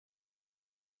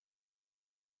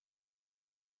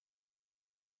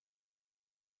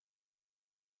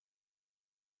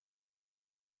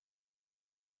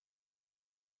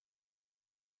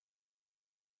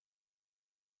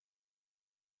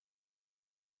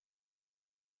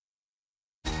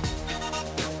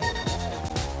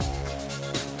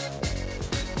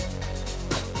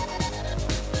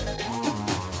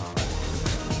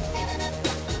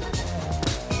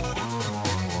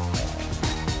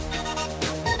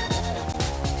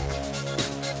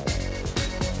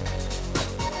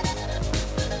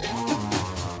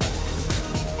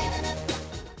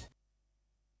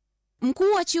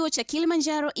wa chuo cha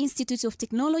Kilimanjaro Institute of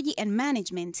Technology and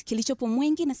Management kilichopo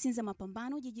Mwingi na Sinza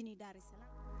Mapambano jijini Dar es Salaam.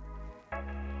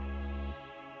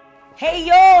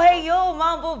 Hey yo,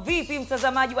 mambo vipi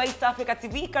mtazamaji wa East Africa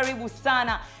TV? Karibu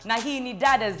sana. Na hii ni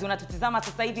Dadas, unatutizama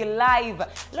sasa hivi live.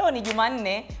 Leo ni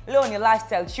Jumanne, leo ni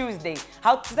Lifestyle Tuesday.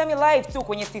 Hautizami live tu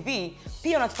kwenye TV,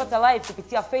 pia unatupata live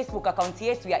kupitia Facebook account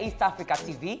yetu ya East Africa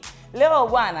TV. Leo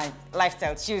bwana,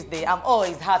 Lifestyle Tuesday. I'm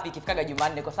always happy kifikaga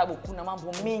Jumanne kwa sababu kuna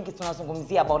mambo mengi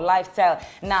tunazungumzia about lifestyle.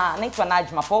 Na naitwa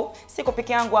Najma Po. Siko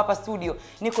peke yangu hapa studio,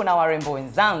 niko na warembo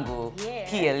wenzangu.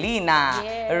 Kielina,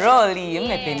 Rolly,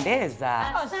 mmependeza.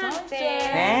 Asante.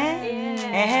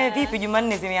 Vipi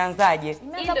Jumanne zimeanzaje?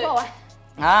 Imeanza poa.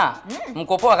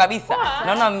 Mko poa kabisa.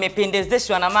 Naona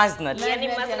mmependezeshwa na Maznat. Yaani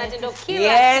Maznat ndio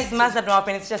kila siku. Maznat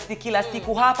tunawapendezesha kila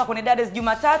siku hapa kwenye Dadas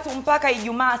Jumatatu mpaka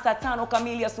Ijumaa saa 5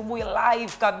 kamili asubuhi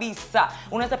live kabisa.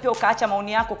 Unaweza pia ukaacha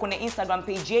maoni yako kwenye Instagram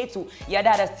page yetu ya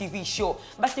Dadas TV Show.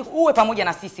 Basi uwe pamoja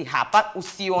na sisi hapa,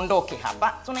 usiondoke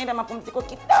hapa. Tunaenda mapumziko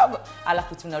kidogo,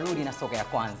 alafu tunarudi na soga ya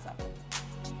kwanza.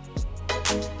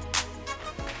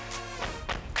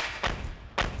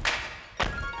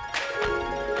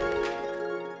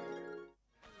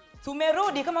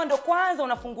 Tumerudi. Kama ndo kwanza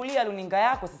unafungulia luninga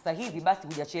yako sasa hivi, basi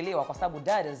hujachelewa kwa sababu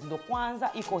Dadas ndo kwanza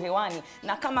iko hewani.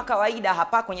 Na kama kawaida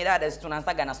hapa kwenye Dadas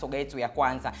tunaanzaga na soga yetu ya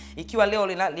kwanza. Ikiwa leo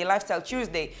ni Lifestyle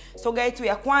Tuesday, soga yetu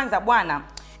ya kwanza bwana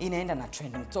inaenda na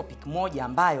trending topic moja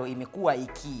ambayo imekuwa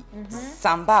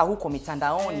ikisambaa huko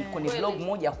mitandaoni kwenye blog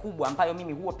moja kubwa ambayo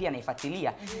mimi huwa pia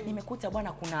naifuatilia. Nimekuta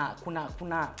bwana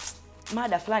kuna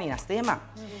mada fulani inasema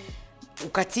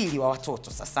ukatili wa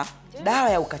watoto. Sasa dawa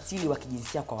ya ukatili wa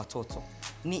kijinsia kwa watoto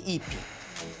ni ipi?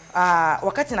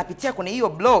 Wakati napitia kwenye hiyo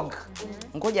blog,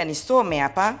 ngoja nisome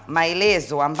hapa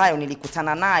maelezo ambayo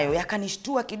nilikutana nayo,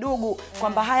 yakanishtua kidogo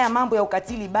kwamba haya mambo ya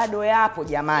ukatili bado yapo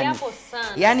jamani. Yapo sana.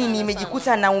 Yaani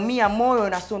nimejikuta naumia moyo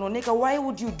na sononeka, why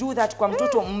would you do that kwa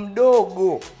mtoto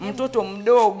mdogo? Mtoto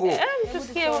mdogo.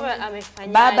 Tusikie baba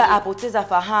amefanyaje. Baba apoteza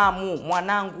fahamu,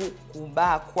 mwanangu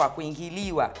kubakwa,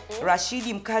 kuingiliwa.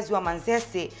 Rashidi mkazi wa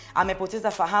Manzese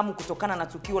amepoteza fahamu kutokana na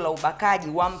tukio la ubakaji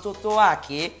wa mtoto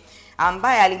wake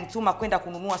ambaye alimtuma kwenda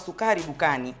kununua sukari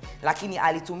dukani, lakini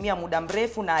alitumia muda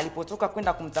mrefu na alipotoka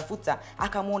kwenda kumtafuta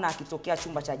akamwona akitokea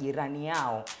chumba cha jirani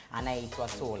yao anayeitwa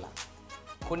Tola.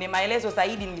 Kwenye maelezo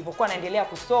zaidi nilipokuwa naendelea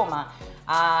kusoma,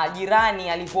 jirani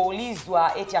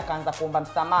alipoulizwa eti akaanza kuomba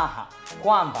msamaha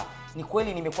kwamba ni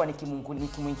kweli nimekuwa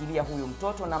nikimuingilia huyo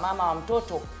mtoto, na mama wa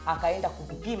mtoto akaenda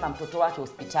kupima mtoto wake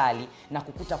hospitali na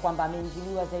kukuta kwamba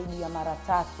ameingiliwa zaidi ya mara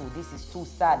 3. This is too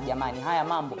sad jamani. Haya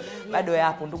mambo bado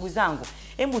yapo ndugu zangu.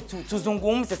 Hebu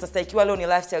tuzungumze sasa, ikiwa leo ni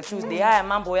Lifestyle Tuesday. Haya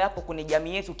mambo yapo kwenye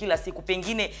jamii yetu kila siku.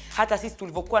 Pengine hata sisi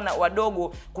tulivyokuwa na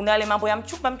wadogo kuna yale mambo ya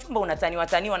mchumba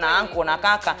unataniwa na anko na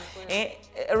kaka.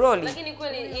 Rolly. Lakini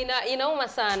kweli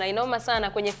inauma sana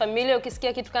kwenye familia.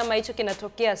 Ukisikia kitu kama hicho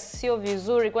kinatokea sio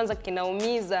vizuri, kwanza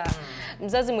kinaumiza.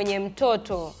 Mzazi mwenye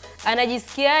mtoto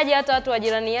anajisikiaje? Hata watu wa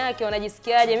jirani yake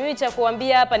wanajisikiaje? Mimi cha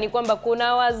kuambia hapa ni kwamba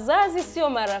kuna wazazi sio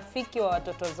marafiki wa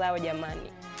watoto zao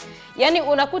jamani. Yaani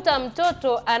unakuta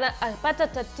mtoto anapata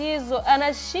tatizo,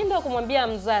 anashindwa kumwambia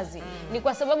mzazi. Ni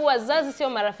kwa sababu wazazi sio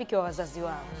marafiki wa wazazi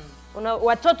wao.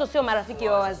 Watoto sio marafiki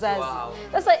wa wazazi.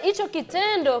 Sasa hicho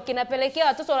kitendo kinapelekea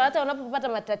watoto hata wanapopata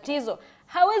matatizo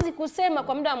hawezi kusema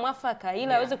kwa muda mwafaka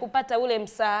ili aweze kupata ule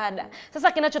msaada.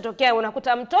 Sasa kinachotokea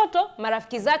unakuta mtoto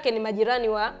marafiki zake ni majirani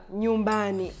wa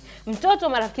nyumbani. Mtoto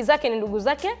marafiki zake ni ndugu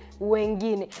zake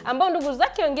wengine, ambao ndugu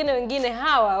zake wengine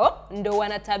hawa ndo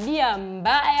wana tabia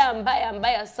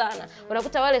mbaya sana.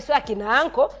 Unakuta wale sio akina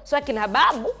anko, sio akina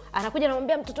babu, anakuja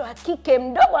anamwambia mtoto wa kike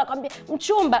mdogo, anakuambia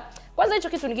mchumba. Kwanza hicho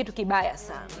kitu ni kitu kibaya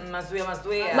sana.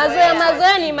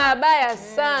 Mazoea ni mabaya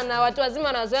sana. Watu wazima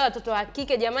wanazoea watoto wa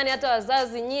kike jamani. Hata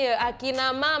wazazi nyie,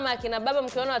 akina mama, akina baba,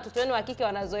 mkiona watoto wenu wa kike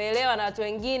wanazoelewa na watu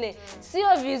wengine,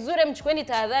 sio vizuri. Mchukueni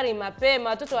tahadhari mapema.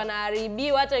 Watoto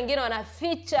wanaharibiwa, hata wengine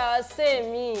wanaficha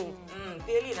wasemi.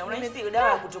 Elina, unahisi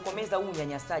dawa kutokomeza huu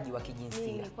unyanyasaji wa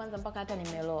kijinsia? Kwanza mpaka hata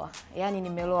nimeloa. Yaani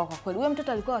nimeloa kwa kweli. Huyo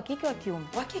mtoto alikuwa wa kike wa kiume?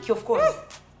 Wa kike of course.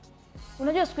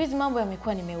 Unajua siku hizi mambo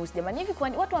yamekuwa ni meusi jamani. Hivi kwa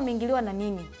watu wameingiliwa na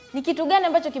nini? Ni kitu gani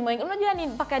ambacho kimeingiliwa? Unajua ni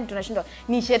mpaka tunashindwa.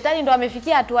 Ni shetani ndo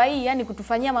amefikia hatua hii, yani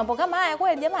kutufanyia mambo kama haya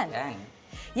kweli jamani?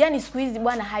 Yaani siku hizi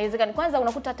bwana haiwezekani. Kwanza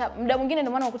unakuta hata muda mwingine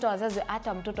ndio maana unakuta wazazi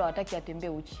hata mtoto hawataki atembee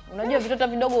uchi. Unajua vitoto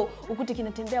vidogo ukuti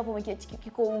kinatembea hapo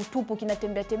kiko utupu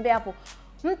kinatembea hapo.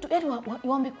 Mtu yani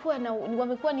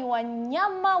wamekuwa ni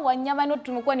wanyama ndio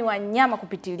tumekuwa ni wanyama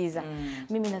kupitiliza.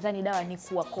 Mimi nadhani dawa ni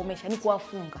kuwakomesha, ni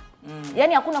kuwafunga.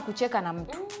 Yaani hakuna kucheka na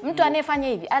mtu. Mtu anayefanya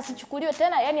hivi asichukuliwe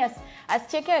tena, yani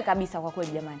asichekewe kabisa kwa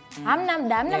kweli jamani.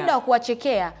 Hamna muda wa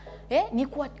kuwachekea. ni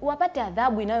wapate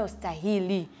adhabu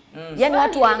inayostahili. Yaani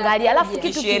watu waangalie, alafu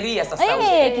kitu kisheria sasa.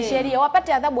 Kisheria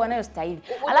wapate adhabu wanayostahili.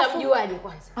 Alafu mjuaje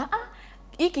kwanza?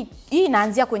 Hii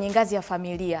inaanzia kwenye ngazi ya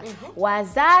familia.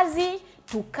 Wazazi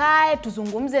tukae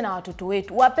tuzungumze na watoto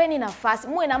wetu. Wapeni nafasi.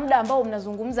 Muwe na muda ambao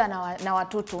mnazungumza na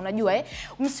watoto, unajua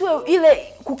Msiwe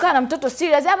ile kukaa na mtoto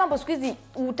serious. Haya mambo siku hizi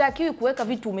hutakiwi kuweka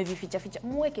vitu umevificha ficha.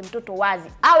 Muweke mtoto wazi,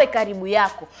 awe karibu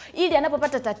yako ili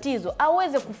anapopata tatizo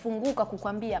aweze kufunguka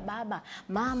kukwambia baba,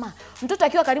 mama. Mtoto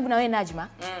akiwa karibu na wewe Najma,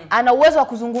 ana uwezo wa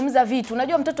kuzungumza vitu.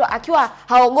 Unajua mtoto akiwa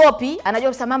haogopi,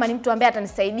 anajua sasa mama ni mtu ambaye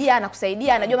atanisaidia,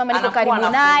 anakusaidia, anajua mama niko karibu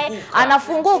naye,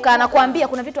 anafunguka, anakuambia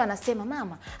kuna vitu anasema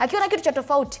mama. Akiona kitu cha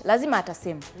tofauti lazima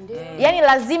atasema. Yaani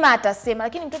lazima atasema,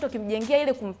 lakini mtoto kimjengea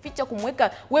ile kumficha,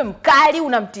 kumweka we mkali,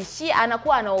 unamtishia,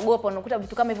 anakuwa anaogopa. Unakuta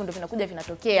vitu kama hivyo ndio vinakuja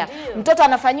vinatokea. Mtoto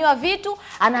anafanywa vitu,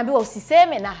 anaambiwa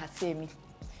usiseme na hasemi.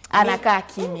 Anakaa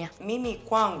kimya. Mimi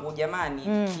kwangu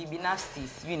jamani, kibinafsi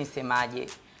sijui nisemaje.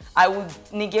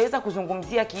 Ningeweza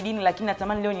kuzungumzia kidini, lakini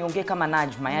natamani leo niongee kama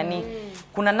Najma. Yani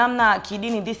kuna namna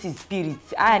kidini, this is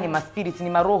spirits. Haya ni maspirits, ni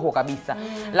maroho kabisa.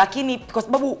 Lakini kwa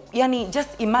sababu yani just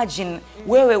imagine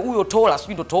wewe huyo tola,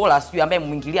 sijui ambaye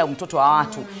muingilia mtoto wa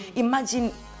watu.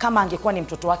 Imagine kama angekuwa ni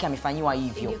mtoto wake amefanyiwa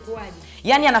hivyo.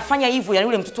 Yani anafanya hivyo ya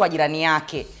yule mtoto wa jirani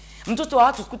yake. Mtoto wa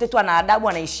watu sikute tu ana adabu,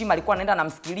 ana heshima, alikuwa anaenda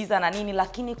anamsikiliza na nini,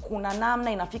 lakini kuna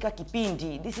namna inafika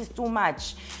kipindi this is too much.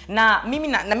 Na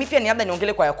mimi pia ni labda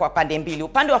niongele kwa pande mbili.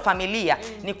 Upande wa familia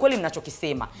ni kweli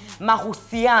mnachokisema.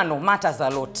 Mahusiano matters a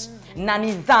lot. Na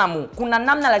nidhamu, kuna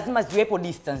namna lazima ziwepo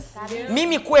distance.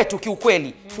 Mimi kwetu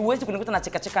kiukweli siwezi kunikuta na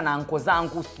cheka na anko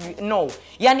zangu, no.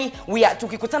 Yani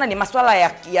tukikutana ni masuala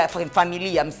ya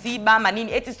familia, msiba ama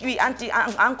nini, eti sijui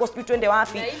anko sijui twende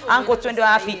wapi, anko twende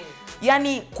wapi.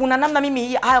 Yani kuna namna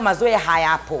mimi haya mazoea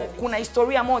hayapo. Kuna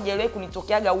historia moja ile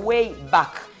kunitokeaga way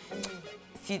back.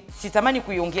 Sitamani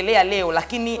kuiongelea leo,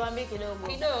 lakini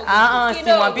kidogo.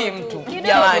 Simwambie mtu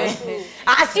jamani.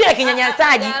 Sio ya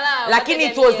kinyanyasaji, lakini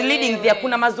it was leading there.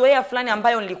 Kuna mazoea fulani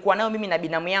ambayo nilikuwa nayo mimi na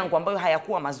binamu yangu ambayo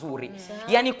hayakuwa mazuri.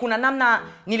 Yani kuna namna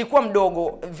nilikuwa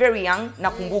mdogo, very young,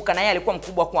 nakumbuka, na yeye alikuwa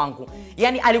mkubwa kwangu.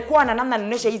 Yani alikuwa na namna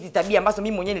anaonyesha hizi tabia ambazo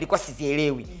mimi mwenyewe nilikuwa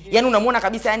sizielewi. Yani unamuona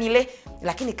kabisa yani ile,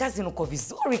 lakini cousin uko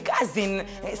vizuri cousin.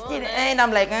 And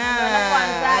I'm like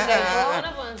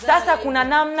sasa kuna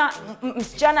namna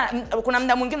msichana, kuna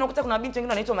mda mwingine unakuta kuna binti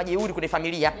wengine wanaitwa majeuri kwenye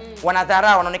familia,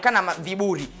 wanadharau, wanaonekana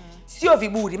viburi. Sio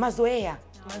viburi, mazoea.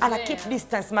 Ana keep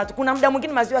distance. Kuna muda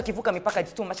mwingine mazoea akivuka mipaka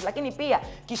it's too much, lakini pia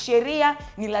kisheria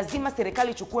ni lazima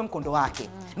serikali ichukue mkondo wake.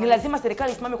 Ni lazima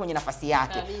serikali isimame kwenye nafasi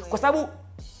yake. Kwa sababu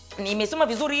nimesoma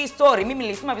vizuri hii story, mimi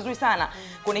nilisoma vizuri sana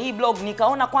kwenye hii blog,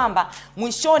 nikaona kwamba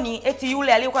mwishoni eti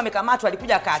yule aliyekuwa amekamatwa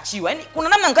alikuja akaachiwa. Yaani kuna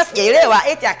namna ngasi sijaelewa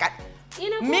eti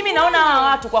mimi naona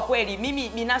watu kwa kweli, mimi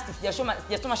binafsi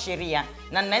sijasoma sheria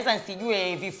na ninaweza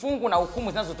nisijue vifungu na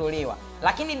hukumu zinazotolewa,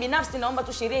 lakini binafsi naomba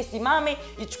tu sheria isimame,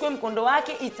 ichukue mkondo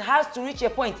wake. It has to reach a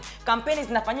point. Kampeni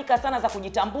zinafanyika sana za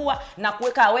kujitambua na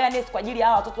kuweka awareness kwa ajili ya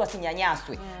hawa watoto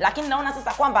wasinyanyaswe. Lakini naona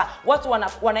sasa kwamba watu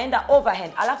wanaenda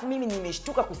overhand. Alafu mimi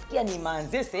nimeshtuka kusikia ni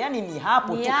Manzese, yani ni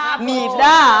hapo tu. Ni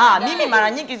mimi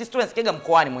mara nyingi hizi stories nasikiaga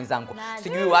mkoani mwenzangu.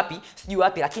 Sijui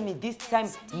wapi, lakini this time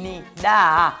ni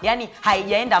yani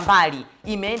haijaenda mbali,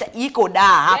 imeenda iko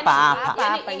hapa.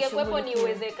 Yani ingekuwepo ni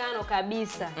uwezekano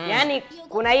kabisa. Yani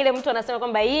kuna ile mtu anasema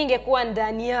kwamba hii ingekuwa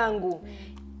ndani yangu.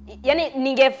 Yani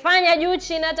ningefanya juu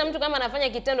chini, hata mtu kama anafanya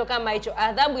kitendo kama hicho,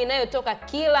 adhabu inayotoka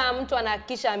kila mtu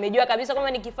anahakisha amejua kabisa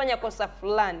kwamba nikifanya kosa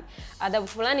fulani, adhabu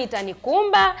fulani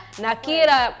itanikumba, na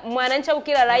kila mwananchi au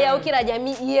kila raia au kila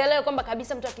jamii ielewe kwamba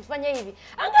kabisa mtu akifanya hivi,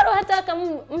 angalau hata kama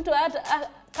mtu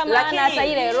kama ana hata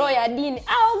ile roho ya dini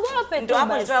aogope tu. Ndio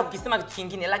hapo nitaka kukisema kitu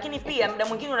kingine, lakini pia muda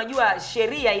mwingine unajua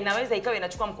sheria inaweza ikawa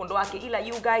inachukua mkondo wake, ila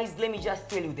you guys, let me just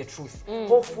tell you the truth.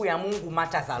 Hofu ya Mungu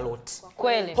matters a lot.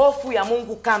 Kweli. Hofu ya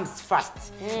Mungu comes first.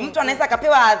 Mtu anaweza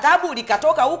akapewa adhabu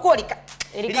likatoka huko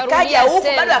likaja huko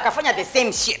bado akafanya the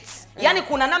same shit. Yani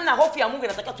kuna namna hofu ya Mungu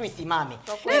inataka tu isimame.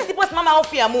 Isiposimama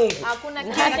hofu ya Mungu,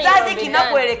 kizazi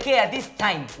kinapoelekea this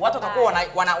time watu watakuwa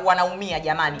wanaumia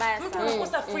jamani. Mtu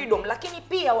anakosa freedom. Lakini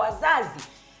pia wazazi,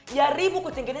 jaribu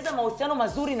kutengeneza mahusiano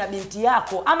mazuri na binti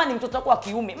yako, ama ni mtoto wako wa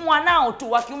kiume, mwanao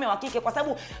tu wa kiume wa kike, kwa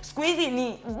sababu siku hizi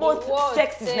ni both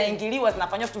sexes zinaingiliwa,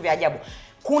 zinafanywa vitu vya ajabu.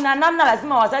 Kuna namna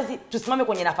lazima wazazi tusimame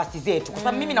kwenye nafasi zetu, kwa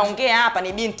sababu mimi naongea hapa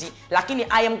ni binti, lakini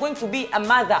I am going to be a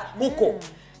mother huko.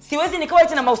 Siwezi nikawa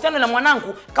eti na mahusiano na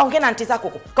mwanangu, kaongea na aunti zako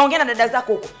huko, kaongea na dada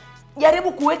zako huko.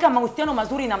 jaribu kuweka mahusiano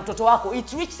mazuri na mtoto wako.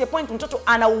 It reach the point mtoto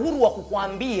ana uhuru wa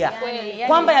kukuambia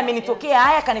kwamba yamenitokea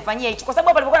haya, kanifanyia hicho. Kwa sababu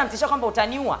hapa alipokuwa anamtishia kwamba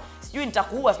utaniua, sijui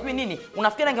nitakuua, sijui nini.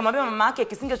 Unafikiri angemwambia mama yake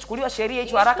kisingechukuliwa sheria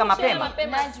hicho haraka mapema?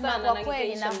 Najma, kwa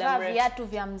kweli navaa viatu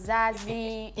vya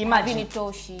mzazi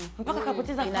havinitoshi. Mpaka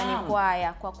kapoteza fahamu.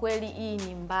 Inanikwaya. Kwa kweli hii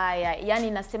ni mbaya.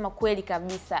 Yaani nasema kweli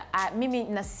kabisa. Mimi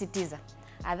nasisitiza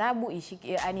adhabu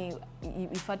yani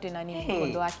ifuate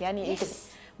mkondo wake. Yaani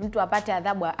mtu apate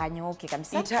adhabu anyooke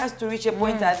kabisa. It has to reach a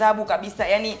point adhabu kabisa.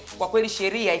 Yani kwa kweli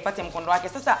sheria ipate mkondo wake.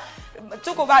 Sasa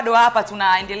tuko bado hapa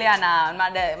tunaendelea na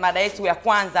mada yetu ya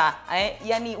kwanza.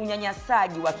 Yani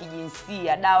unyanyasaji wa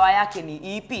kijinsia, dawa yake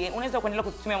ni ipi? Unaweza kuendelea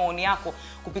kututumia maoni yako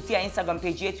kupitia Instagram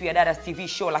page yetu ya Dada's TV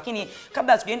Show. Lakini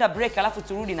kabla tujaenda break alafu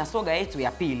turudi na soga yetu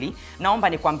ya pili, naomba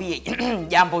nikwambie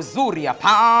jambo zuri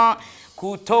hapa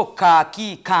kutoka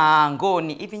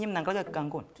kikaangoni. Hivi nyinyi mnaangalia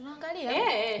kikaangoni? Tunaangalia.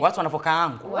 Watu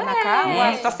wanapokaangwa.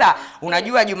 Wanakaangwa. Sasa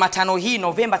unajua Jumatano hii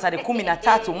Novemba tarehe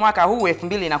 13 mwaka huu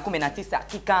 2019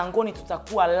 kikaangoni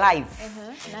tutakuwa live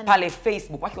pale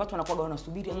Facebook. Watu wanakuwa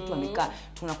wanasubiri mtu amekaa,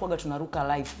 tunakuwa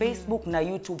tunaruka live Facebook na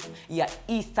YouTube ya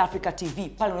East Africa TV.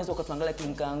 Pale unaweza ukatuangalia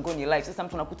kikaangoni live. Sasa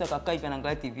mtu anakuta kakaa hivi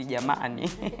anaangalia TV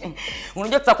jamani.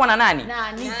 Unajua tutakuwa na nani?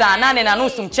 Saa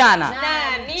 8:30 mchana.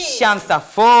 Shamsa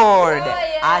Ford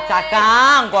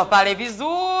atakaangwa pale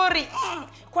vizuri.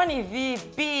 Kwani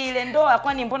vipi ile ndoa?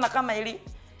 Kwani mbona kama ili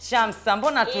Shamsa,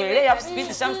 mbona tuelewe hapo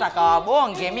spiti Shamsa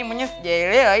akawabonge? Mimi mwenyewe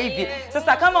sijaelewa hivi.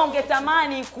 Sasa kama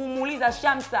ungetamani kumuuliza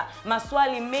Shamsa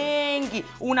maswali mengi,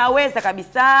 unaweza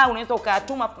kabisa, unaweza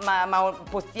ukatuma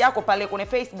post yako pale kwenye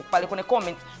Facebook, pale kwenye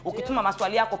comment. Ukituma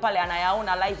maswali yako pale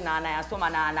anayaona live na anayasoma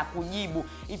na anakujibu.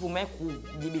 Hivi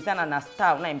umekujibizana na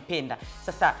star unayempenda.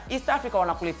 Sasa East Africa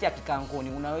wanakuletea kikaangoni,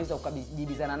 unaweza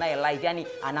ukajibizana naye live, yani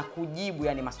anakujibu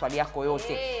yani maswali yako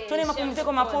yote. Tuone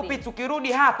mapumziko mafupi,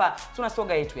 tukirudi hapa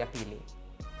tunasoga yetu ya pili.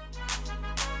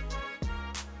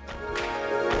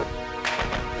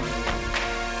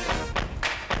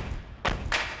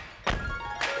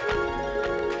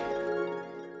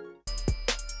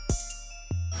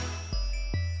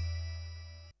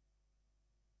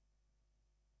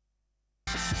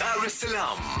 Dar es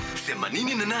Salaam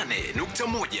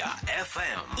 88.1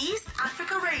 FM East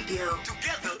Africa Radio.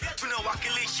 Together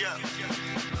tunawakilisha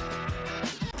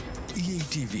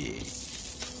EATV,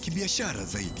 kibiashara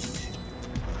zaidi.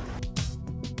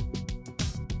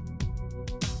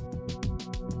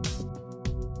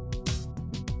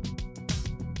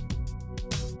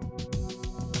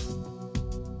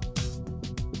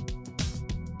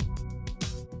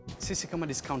 Sisi kama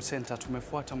Discount Center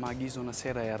tumefuata maagizo na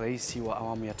sera ya Rais wa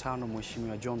awamu ya 5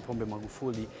 Mheshimiwa John Pombe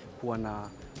Magufuli kuwa na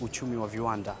uchumi wa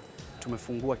viwanda.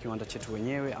 Tumefungua kiwanda chetu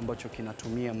wenyewe ambacho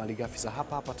kinatumia malighafi za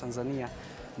hapa Tanzania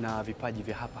na vipaji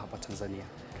vya hapa Tanzania.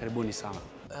 Karibuni sana.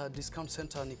 Discount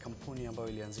Center ni kampuni ambayo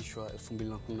ilianzishwa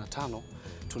 2015.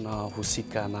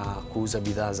 Tunahusika na kuuza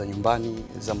bidhaa za nyumbani,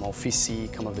 za maofisi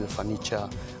kama vile furniture,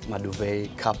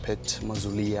 maduvet, carpet,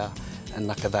 mazulia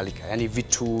na kadhalika. Yani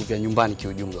vitu vya nyumbani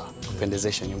kiujumla,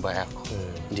 kupendezesha nyumba yako.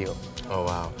 Ndio. Oh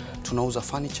wow. Tunauza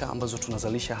furniture ambazo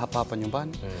tunazalisha hapa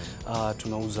nyumbani.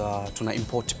 Tuna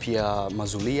import pia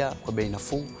mazulia kwa bei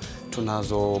nafuu.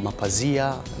 Tunazo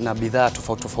mapazia na bidhaa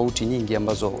tofauti nyingi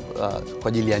ambazo kwa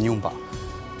ajili ya nyumba.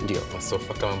 Ndio.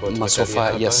 Masofa kama ambayo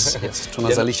masofa, yes.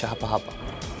 Tunazalisha hapa.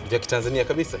 Vya Kitanzania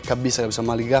kabisa? Kabisa,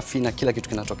 malighafi na kila kitu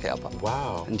kinatokea hapa.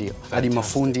 Wow. Ndio. Hadi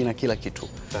mafundi na kila kitu.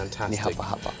 Fantastic. Ni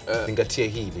hapa. Zingatia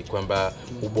hili kwamba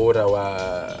ubora wa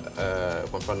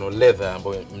kwa mfano leather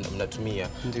ambayo mnatumia,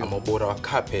 ama ubora wa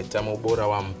carpet, ama ubora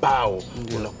wa mbao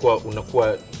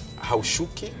unakuwa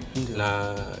haushuki.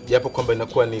 Na japo kwamba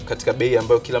inakuwa ni katika bei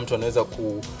ambayo kila mtu anaweza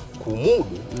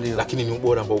kumudu, lakini ni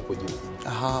ubora ambao uko juu.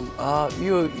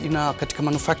 Hiyo ina katika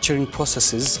manufacturing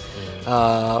processes.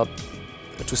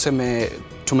 Tuseme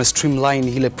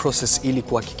streamline ile process ili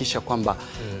kuhakikisha kwamba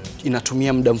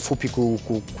inatumia muda mfupi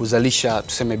kuzalisha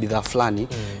tuseme bidhaa fulani.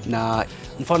 Na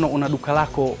mfano una duka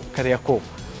lako Kariakoo,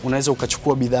 unaweza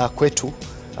ukachukua bidhaa kwetu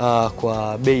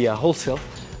kwa bei ya wholesale,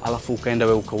 alafu ukaenda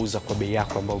wewe ukauza kwa bei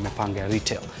yako ambayo umepanga ya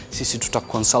retail. Sisi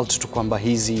tutaconsult tu kwamba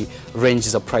hizi range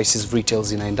za prices retail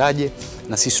zinaendaje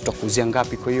na sisi tutakuuzia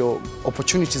ngapi. Kwa hiyo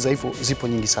opportunities za hivyo zipo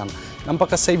nyingi sana, na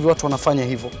mpaka sasa hivi watu wanafanya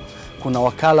hivyo. Kuna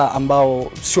wakala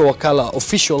ambao sio wakala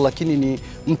official, lakini ni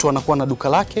mtu anakuwa na duka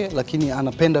lake lakini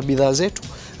anapenda bidhaa zetu,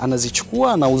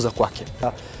 anazichukua anauza kwake.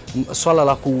 Swala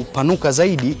la kupanuka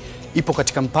zaidi ipo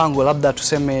katika mpango, labda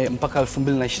tuseme mpaka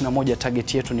 2021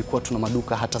 target yetu ni kuwa tuna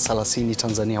maduka hata 30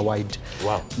 Tanzania wide.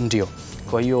 Wow. Ndio.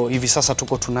 Kwa hiyo hivi sasa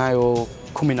tunayo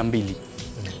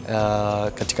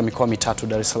 12. Katika mikoa mitatu,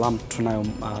 Dar es Salaam tunayo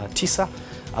 9,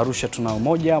 Arusha tunao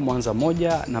moja, Mwanza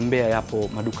moja na Mbeya yapo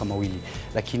maduka mawili.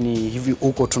 Lakini hivi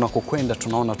huko tunakokwenda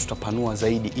tunaona tutapanua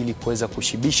zaidi ili kuweza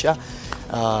kushibisha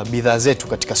bidhaa zetu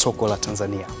katika soko la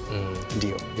Tanzania.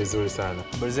 Ndio. Vizuri sana.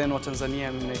 Habari zenu wa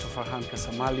Tanzania, mimi naitwa Farhan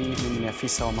Kasamali, mimi ni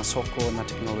afisa wa masoko na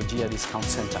teknolojia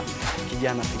Discount Center.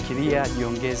 Kijana, fikiria,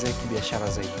 jiongeze kibiashara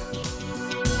zaidi.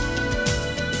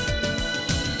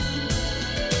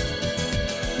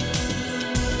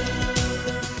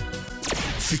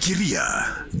 Fikiria,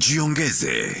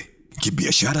 jiongeze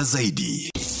kibiashara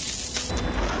zaidi.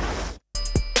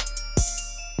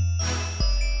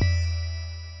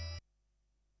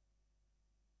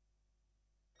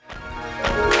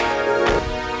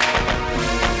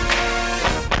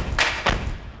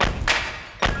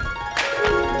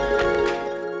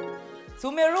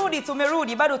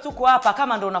 Tumerudi, bado tuko hapa.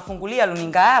 Kama ndo unafungulia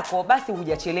luninga yako, basi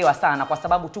hujachelewa sana, kwa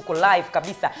sababu tuko live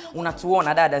kabisa.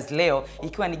 Unatuona dadas leo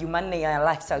ikiwa ni Jumanne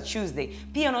ya Lifestyle Tuesday.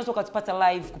 Pia unaweza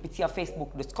ukatupata live kupitia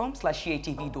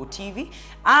facebook.com/yaTV.tv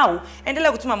au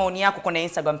endelea kutuma maoni yako kwenye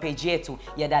Instagram page yetu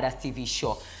ya Dadas TV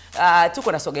Show.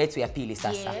 Tuko na soga yetu ya pili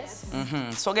sasa. Yes.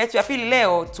 Soga yetu ya pili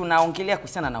leo tunaongelea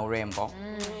kuhusiana na urembo.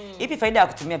 Ipi faida ya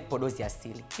kutumia vipodozi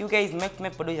asili? You guys mmetumia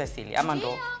vipodozi asili ama ndo?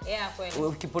 Yeah, kweli.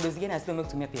 Kipodozi gani asili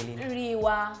mmetumia pia lini?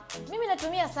 Riwa. Mimi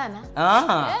natumia sana.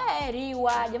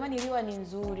 Riwa. Jamani, riwa ni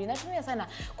nzuri. Natumia sana.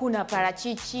 Kuna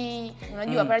parachichi.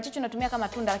 Unajua parachichi unatumia kama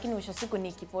tunda, lakini mwisho siku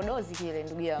ni kipodozi kile,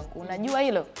 ndugu yangu. Unajua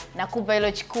hilo? Nakupa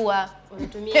hilo, chukua.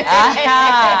 Unatumia.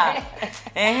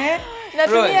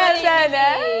 Natumia sana.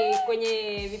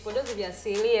 Kwenye vipodozi vya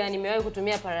asilia nimewahi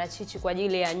kutumia parachichi kwa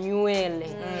ajili ya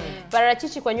nywele.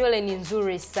 Parachichi kwa nywele ni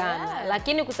nzuri sana.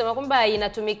 Lakini kusema kwamba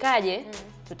inatumikaje,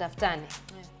 tutafutane.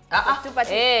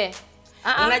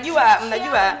 Mnajua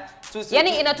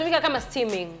yani inatumika kama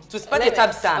steaming. Tusipate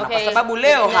tab sana kwa sababu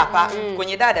leo hapa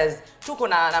kwenye Dadas tuko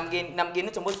na mgeni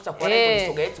wetu ambaye tutakuwa naye kwenye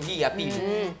soga yetu hii ya pili.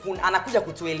 Anakuja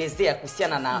kutuelezea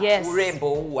kuhusiana na urembo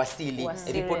huu asili,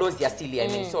 vipodozi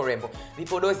asili, so urembo,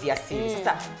 vipodozi asili.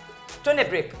 Sasa twende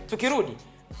break, tukirudi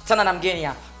sana na mgeni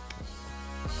hapa.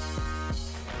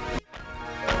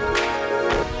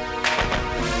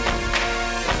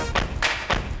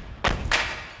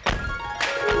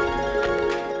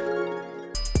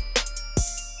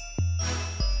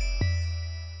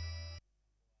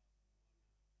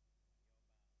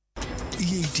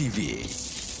 TV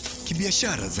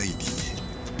kibiashara zaidi.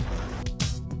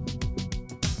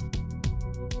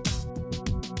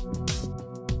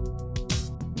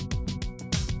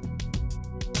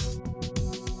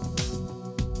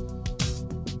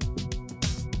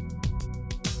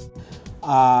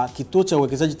 Kituo cha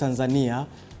uwekezaji Tanzania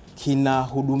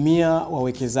kinahudumia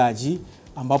wawekezaji,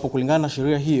 ambapo kulingana na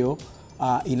sheria hiyo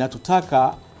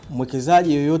inatutaka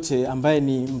mwekezaji yoyote ambaye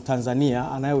ni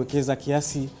Mtanzania anayewekeza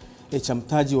kiasi cha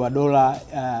mtaji wa dola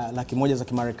 $100,000 za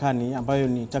Kimarekani, ambayo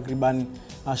ni takriban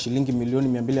shilingi milioni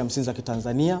 250 za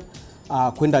Kitanzania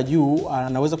kwenda juu,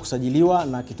 anaweza kusajiliwa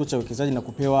na kituo cha uwekezaji na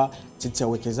kupewa cheti cha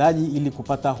uwekezaji ili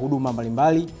kupata huduma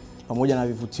mbalimbali pamoja na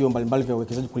vivutio mbalimbali vya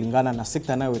uwekezaji kulingana na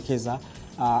sekta anayowekeza,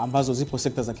 ambazo zipo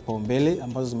sekta za kipaumbele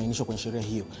ambazo zimeainishwa kwenye sheria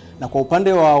hiyo. Na kwa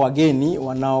upande wa wageni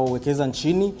wanaowekeza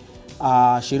nchini,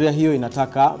 sheria hiyo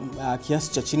inataka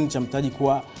kiasi cha chini cha mtaji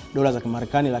kuwa dola za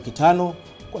Kimarekani $500,000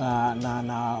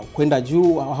 na kwenda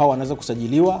juu. Hao wanaweza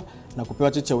kusajiliwa na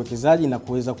kupewa cheti cha uwekezaji na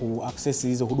kuweza kuaccess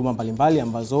hizo huduma mbalimbali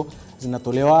ambazo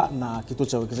zinatolewa na kituo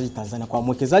cha uwekezaji Tanzania. Kwa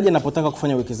mwekezaji anapotaka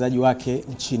kufanya uwekezaji wake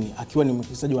nchini, akiwa ni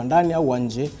mwekezaji wa ndani au wa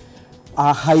nje,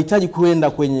 hahitaji kuenda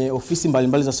kwenye ofisi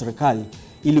mbalimbali za serikali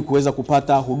ili kuweza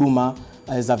kupata huduma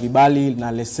za vibali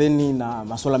na leseni na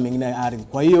masuala mengine ya ardhi.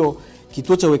 Kwa hiyo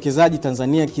kituo cha uwekezaji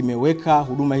Tanzania kimeweka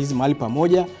huduma hizi mahali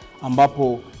pamoja,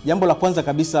 ambapo jambo la kwanza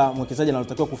kabisa mwekezaji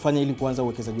analotakiwa kufanya ili kuanza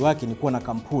uwekezaji wake ni kuwa na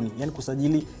kampuni, yani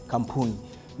kusajili kampuni.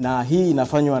 Na hii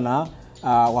inafanywa na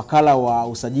wakala wa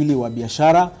usajili wa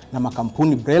biashara na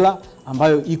makampuni BRELA,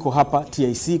 ambayo iko hapa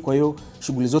TIC. Kwa hiyo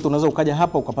shughuli zote unaweza ukaja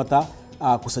hapa ukapata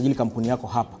kusajili kampuni yako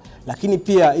hapa. Lakini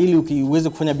pia ili uweze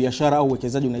kufanya biashara au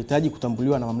uwekezaji unahitaji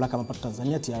kutambuliwa na mamlaka ya mapato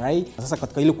Tanzania TRA. Sasa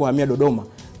katika ile kuhamia Dodoma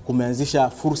kumeanzisha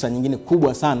fursa nyingine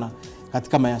kubwa sana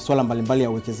katika masuala mbalimbali ya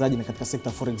uwekezaji na katika sekta,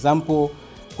 for example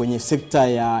kwenye sekta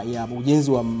ya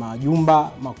ujenzi wa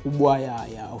majumba makubwa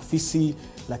ya ofisi,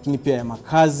 lakini pia ya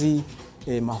makazi,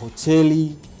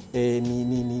 mahoteli,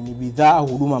 ni bidhaa au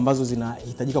huduma ambazo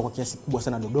zinahitajika kwa kiasi kubwa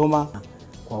sana Dodoma.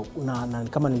 Na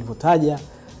kama nilivyotaja,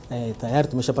 tayari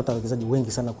tumeshapata wawekezaji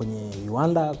wengi sana kwenye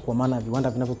viwanda, kwa maana viwanda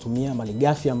vinavyotumia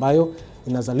malighafi ambayo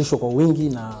inazalishwa kwa wingi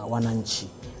na wananchi.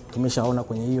 Tumeshaona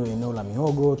kwenye hiyo eneo la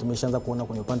mihogo, tumeshaanza kuona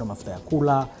kwenye upande wa mafuta ya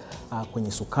kula,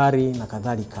 kwenye sukari na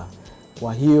kadhalika.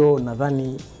 Kwa hiyo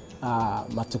nadhani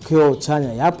matokeo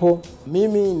chanya yapo.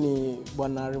 Mimi ni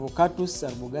Bwana Revocatus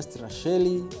Arbogast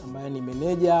Rasheli ambaye ni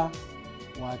meneja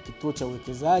wa kituo cha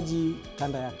uwekezaji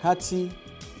kanda ya kati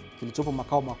kilichopo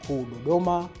makao makuu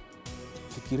Dodoma.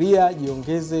 Fikiria,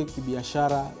 jiongeze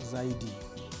kibiashara zaidi.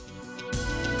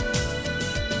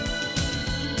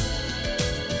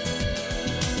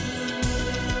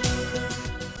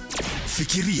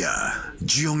 Fikiria,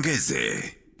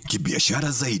 jiongeze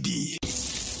kibiashara zaidi.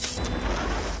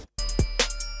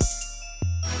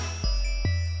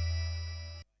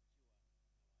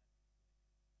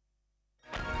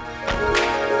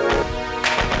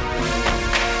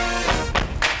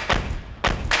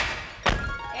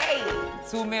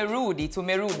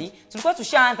 Tumerudi. Tulikuwa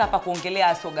tushaanza hapa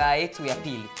kuongelea soga yetu ya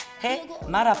pili.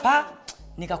 Mara pa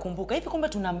nikakumbuka hivi kumbe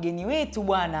tuna mgeni wetu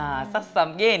bwana. Sasa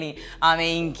mgeni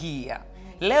ameingia.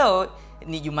 Leo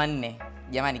ni Jumanne.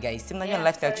 Jamani guys, mnajua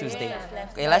Lifestyle Tuesday.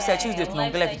 Lifestyle Tuesday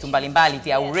tunaongelea vitu mbalimbali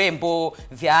vya urembo,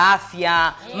 vya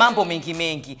afya, mambo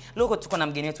mengi. Leo tuko na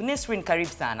mgeni wetu Nisrin,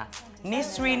 karibu sana.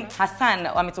 Nisrin Hassan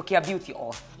wametokea Beauty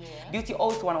Oath. Beauty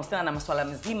Oath wanahusiana na masuala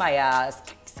mzima ya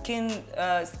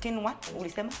skin what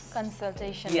ulisema?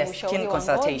 Consultation, yes, ushauri wa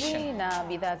ngozi na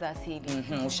bidhaa za asili.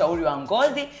 Ushauri wa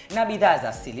ngozi na bidhaa za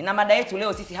asili. Na mada yetu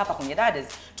leo sisi hapa kwenye Dadas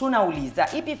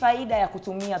tunauliza ipi faida ya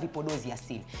kutumia vipodozi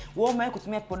asili? Wewe umewahi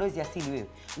kutumia vipodozi asili wewe?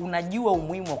 Unajua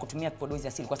umuhimu wa kutumia vipodozi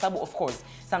asili? Kwa sababu of course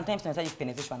sometimes tunahitaji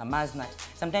kupendezeshwa na maznat,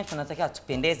 sometimes tunatakiwa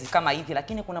tupendeze kama hivi,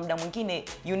 lakini kuna muda mwingine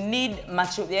you need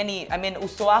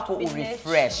uso wako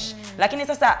urefresh. Lakini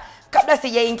sasa kabla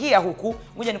sijaingia huku,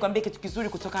 ngoja nikwambie kitu kizuri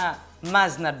kutoka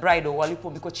Maznat Bridal walipo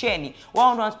Mikocheni.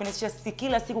 Wao ndo wanatupendezesha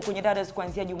kila siku kwenye Dadas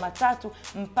kuanzia Jumatatu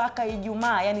mpaka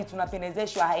Ijumaa. Yani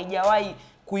tunapendezeshwa, haijawahi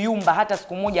kuyumba hata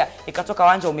siku moja ikatoka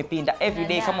wanja umepinda. Every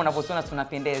day kama unavyoona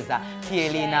tunapendeza.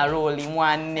 Kieli na Roli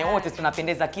Mwanne wote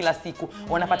tunapendeza kila siku.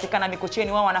 Wanapatikana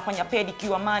Mikocheni, wao wanafanya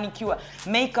pedicure, manicure,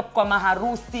 makeup kwa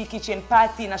maharusi, kitchen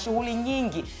party na shughuli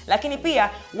nyingi. Lakini pia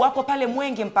wapo pale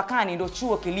Mwenge mpakani ndo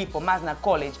chuo kilipo Maznat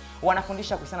College.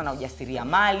 Wanafundisha kuhusiana na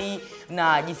ujasiriamali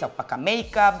na jinsi ya kupaka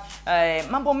makeup,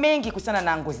 mambo mengi kuhusiana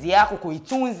na ngozi yako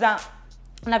kuitunza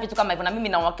na vitu kama hivyo. Na mimi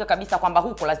nauhakika kabisa kwamba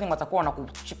huko lazima watakuwa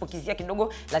wanakuchipukizia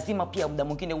kidogo, lazima pia muda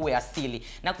mwingine uwe asili.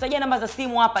 Na kutajia namba za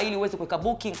simu hapa ili uweze kuweka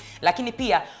booking, lakini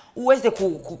pia uweze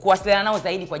kuwasiliana nao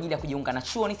zaidi kwa ajili ya kujiunga na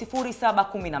chuo ni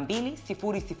 0712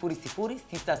 000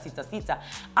 666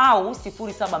 au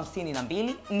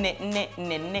 0752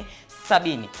 4444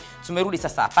 70. Tumerudi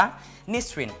sasa hapa.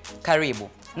 Nisrin, karibu.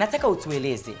 Nataka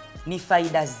utueleze ni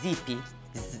faida zipi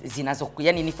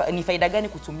ni faida gani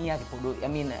kutumia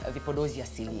vipodozi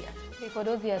asilia?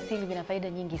 Vipodozi asili vina faida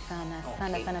nyingi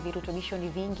sana. Virutubisho ni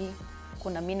vingi.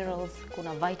 Kuna minerals,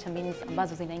 kuna vitamins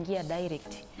ambazo zinaingia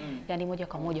direct, yani moja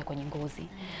kwa moja kwenye ngozi.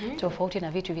 Tofauti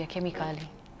na vitu vya kemikali.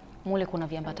 Mule kuna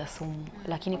viambata sumu,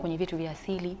 lakini kwenye vitu vya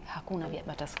asili hakuna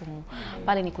viambata sumu.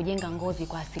 Pale ni kujenga ngozi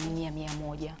kwa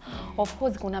 100%. Of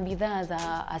course kuna bidhaa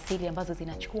za asili ambazo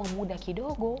zinachukua muda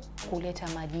kidogo kuleta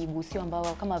majibu, sio ambao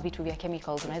kama vitu vya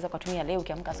chemicals unaweza kutumia leo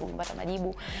ukiamka asubuhi unapata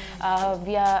majibu.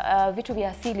 Vitu vya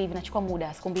asili vinachukua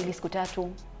muda siku 2, siku 3,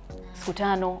 siku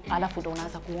 5, alafu ndo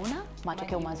unaanza kuona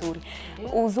matokeo mazuri.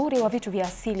 Uzuri wa vitu vya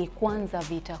asili, kwanza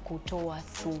vitakutoa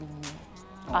sumu.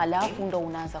 Alafu ndo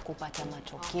unaanza kupata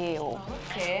matokeo.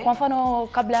 Kwa mfano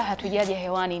kabla hatujaja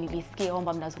hewani nilisikia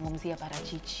kwamba mnazungumzia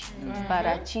parachichi.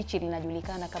 Parachichi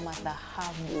linajulikana kama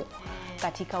dhahabu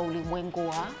katika ulimwengu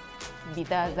wa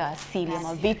bidhaa za asili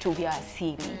ama vitu vya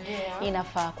asili.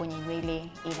 Inafaa kwenye nywele,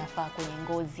 inafaa kwenye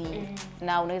ngozi,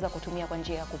 na unaweza kutumia kwa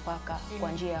njia ya kupaka,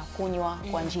 kwa njia ya kunywa,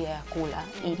 kwa njia ya kula.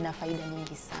 Ina faida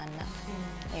nyingi sana.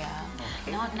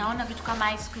 Naona vitu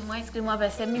kama ice cream hapa,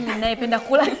 sasa mimi ninayependa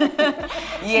kula.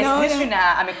 Yes, Nisrin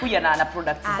amekuja na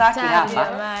products zake hapa.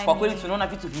 Kwa kweli tunaona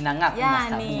vitu vinang'aa, kuna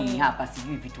sabuni hapa,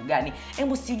 sijui vitu gani.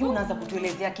 Hebu sijui unaanza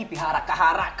kutuelezea kipi haraka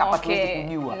hapa tuweze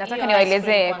kujua. Nataka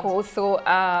niwaelezee kuhusu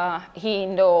hii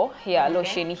ndo ya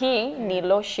lotion. Hii ni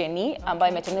lotion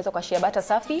ambayo imetengenezwa kwa shea butter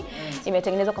safi,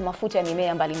 imetengenezwa kwa mafuta ya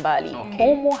mimea mbalimbali.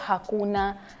 Humo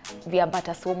hakuna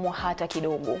viambata sumu hata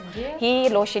kidogo. Hii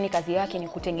lotion kazi yake ni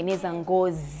kutengeneza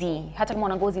ngozi. Hata kama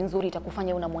una ngozi nzuri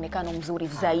itakufanya una muonekano mzuri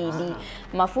zaidi.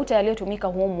 Mafuta yaliyotumika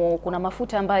humo, kuna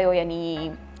mafuta ambayo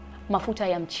yani mafuta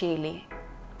ya mchele.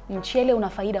 Mchele una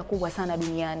faida kubwa sana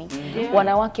duniani.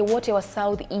 Wanawake wote wa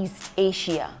Southeast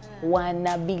Asia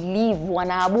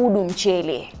wanaabudu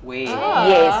mchele.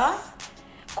 Yes.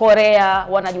 Korea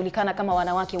wanajulikana kama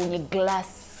wanawake wenye glass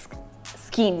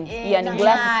skin, yani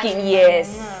glass skin,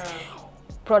 yes.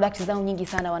 products zao nyingi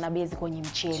sana wana base kwenye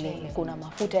mchele. Kuna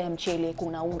mafuta ya mchele,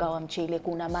 kuna unga wa mchele,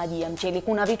 kuna maji ya mchele,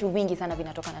 kuna vitu vingi sana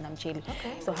vinatokana na mchele.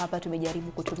 So hapa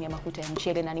tumejaribu kutumia mafuta ya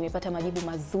mchele na nimepata majibu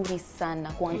mazuri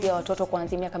sana kuanzia watoto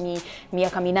kuanzia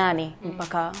miaka 8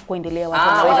 mpaka kuendelea watu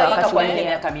wanaweza wakatumia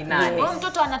miaka 8.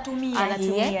 Mtoto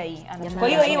anatumia hii. Kwa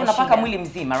hiyo hii unapaka mwili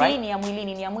mzima, right? Hii ni ya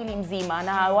mwilini, ni ya mwili mzima,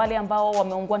 na wale ambao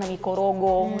wameungua na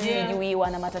mikorogo, sijui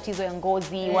wana matatizo ya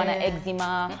ngozi, wana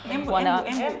eczema,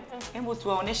 Hebu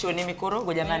tuwaoneshe ni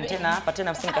mikorogo jamani, tena hapa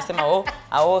tena msini kasema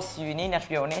sijui nini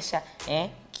atuyaonesha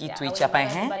kitu hicho hapa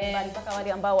mpaka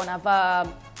wale ambao wanavaa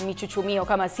michuchumio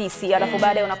kama sisi, alafu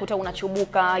baadaye unakuta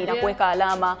unachubuka, inakuweka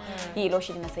alama. Hii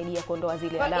lotion inasaidia kuondoa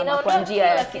zile alama kwa njia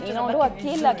ya asili. Inaondoa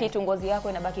kila kitu, ngozi yako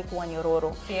inabaki kuwa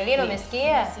nyororo. Fielino,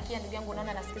 umesikia? Nasikia ndugu yangu,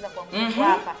 naona nasikiza kwa nguvu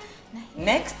hapa.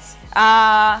 Next,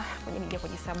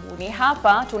 kwenye sabuni.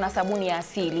 Hapa tuna sabuni ya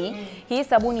asili. Hii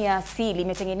sabuni ya asili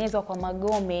imetengenezwa kwa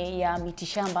magome ya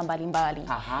mitishamba mbalimbali.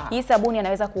 Hii sabuni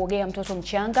anaweza kuogea mtoto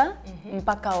mchanga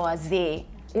mpaka wazee.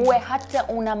 Uwe hata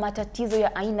una matatizo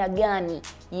ya aina gani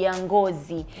ya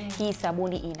ngozi, hii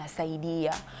sabuni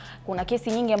inasaidia. Kuna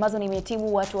kesi nyingi ambazo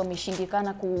nimetibu watu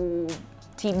wameshindikana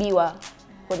kutibiwa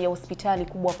kwenye hospitali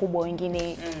kubwa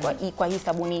wengine kwa hii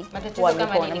sabuni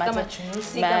wamepona. Kama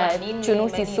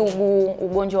chunusi sugu,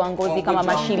 ugonjwa wa ngozi kama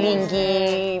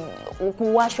mashilingi,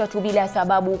 kuwashwa tu bila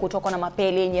sababu, kutoka na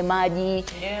mapele yenye maji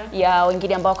ya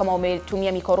wengine ambao kama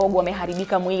umetumia mikorogo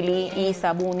wameharibika mwili. Hii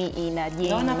sabuni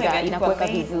inajenga, inakuweka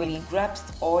vizuri.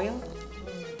 Grapeseed oil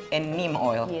and neem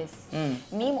oil. Yes.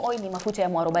 Neem oil ni mafuta ya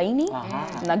mwarobaini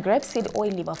na grapeseed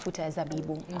oil ni mafuta ya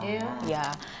zabibu.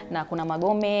 Na kuna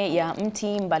magome ya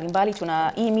mti mbalimbali.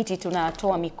 Hii miti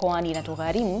tunatoa mikoani,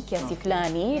 inatugharimu kiasi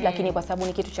fulani, lakini kwa sababu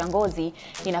ni kitu cha ngozi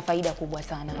ina faida kubwa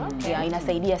sana.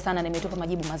 Inasaidia sana na imetupa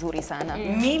majibu mazuri sana.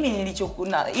 Mimi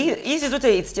nilichokuna hizi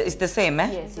zote it's the same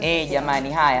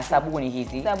jamani, haya sabuni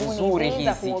hizi nzuri hizi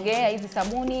za kuogea. Hizi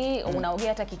sabuni unaogea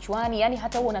hata kichwani, yani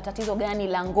hata una tatizo gani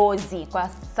la ngozi, kwa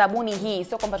sabuni hii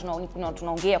sio kwamba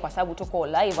tunaongea kwa sababu tuko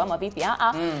live ama vipi.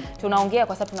 Tunaongea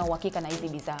kwa sababu tuna uhakika na hizi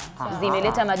bidhaa.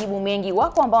 Zimeleta majibu mengi.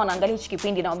 Wako ambao wanaangalia hichi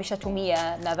kipindi na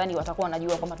wameshatumia, nadhani watakuwa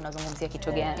wanajua kwamba tunazungumzia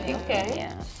kitu gani.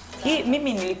 Hii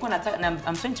mimi nilikuwa nataka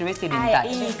I'm so interested in that.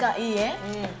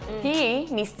 Hii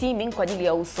ni steaming kwa ajili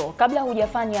ya uso. Kabla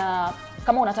hujafanya,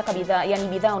 kama unataka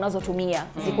bidhaa unazotumia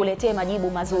zikuletee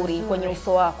majibu mazuri kwenye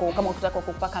uso wako, kama unataka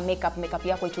kupaka makeup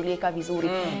yako itulie vizuri,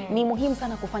 ni muhimu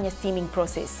sana kufanya steaming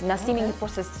process. Na steaming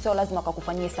process sio lazima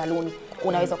ukakufanyie saluni,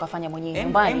 unaweza ukafanya mwenyewe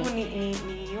nyumbani. Hebu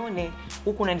nione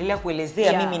huku unaendelea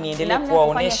kuelezea, mimi niendelee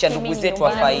kuwaonesha ndugu zetu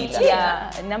wa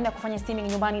Faida. Namna ya kufanya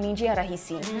steaming nyumbani ni njia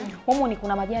rahisi. Humu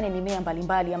kuna majani ya mimea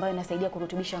mbalimbali ambayo inasaidia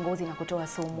kurutubisha ngozi na kutoa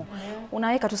sumu.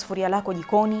 Unaweka tu sufuria lako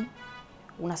jikoni,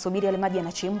 unasubiri yale maji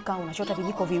yanachemka, unachota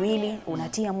vijiko viwili,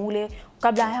 unatia mule.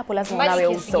 Kabla ya hapo lazima unawe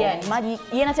uso. Maji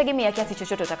yanategemea kiasi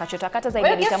chochote utakachotaka, hata zaidi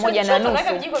ya lita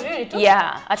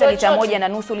 1.5. Hata lita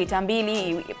 1.5, lita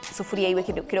 2, sufuria iwe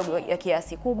kidogo ya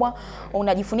kiasi kubwa.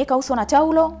 Unajifunika uso na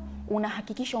taulo,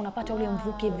 unahakikisha unapata ule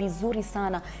mvuke vizuri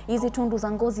sana. Hizi tundu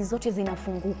za ngozi zote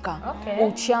zinafunguka.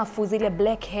 Uchafu, zile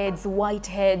black heads, white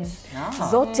heads,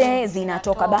 zote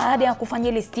zinatoka. Baada ya kufanya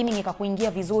ile steaming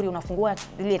ikakuingia vizuri, unafungua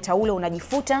ile taulo,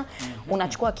 unajifuta,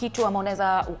 unachukua kitu ama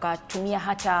unaweza ukatumia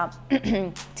hata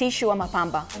tissue ama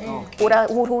pamba.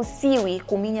 Uruhusiwi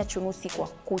kuminya chunusi kwa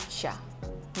kucha.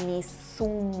 Ni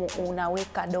sumu.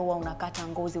 Unaweka doa, unakata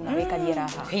ngozi, unaweka jeraha.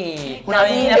 Kuna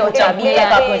ndio tabia.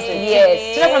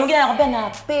 Sasa kuna mwingine anakuambia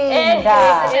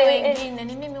napenda. Wengine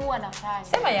ni mimi huwa nafanya.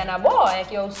 Sema yanaboa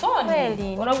yakiwa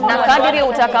usoni. Na kadri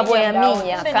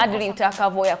utakavyoyaminya, kadri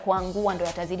utakavyoyakuangua ndio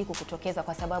yatazidi kukutokeza,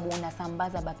 kwa sababu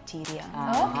unasambaza bakteria.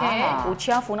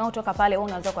 Uchafu unaotoka pale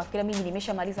unaweza kufikiria mimi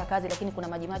nimeshamaliza kazi, lakini kuna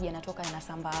maji yanatoka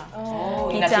yanasambaa.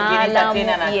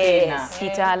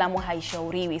 Kitaalamu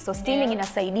haishauriwi. So steaming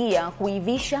inasaidia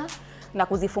kuivisha na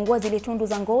kuzifungua zile tundu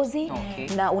za ngozi.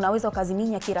 Na unaweza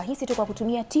ukaziminya kirahisi tu kwa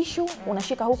kutumia tishu.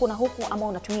 Unashika huku na huku ama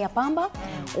unatumia pamba.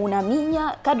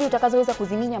 Unaminya kadri utakazoweza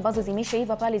kuziminya, ambazo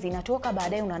zimeshaiva pale zinatoka.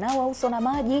 Baadaye unanawa uso na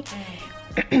maji.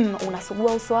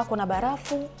 Unasugua uso wako na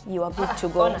barafu, you are good to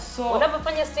go.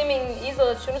 Unapofanya steaming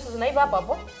hizo chunusi zinaiva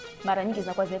hapo? Mara nyingi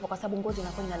zinakuwa zinaiva kwa sababu ngozi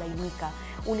inakuwa inalainika.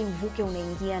 Ule mvuke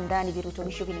unaingia ndani,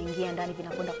 virutubisho vinaingia ndani,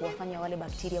 vinakwenda kuwafanya wale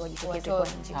bakteria wajitokeze kwa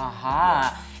nje.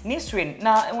 Nisrin,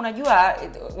 na unajua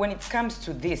when it comes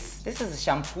to this is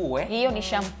shampoo Hiyo ni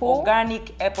shampoo.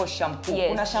 Organic apple shampoo.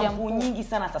 Kuna shampoo nyingi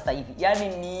sana sasa hivi.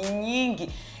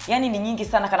 Yaani ni nyingi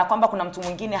sana, kana kwamba kuna mtu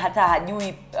mwingine hata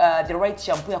hajui the right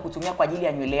shampoo ya kutumia kwa ajili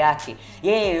ya nywele yake.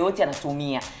 Yeye yote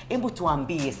anatumia. Hebu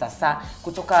tuambie sasa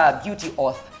kutoka Beauty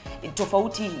Oath,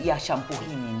 tofauti ya shampoo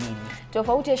hii ni nini?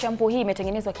 Tofauti ya shampoo hii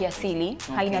imetengenezwa kiasili,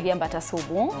 haina viambata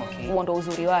sugu. Huo ndo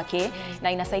uzuri wake,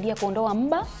 na inasaidia kuondoa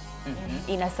mba.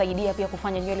 Inasaidia pia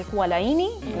kufanya nywele kuwa laini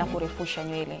na kurefusha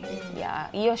nywele.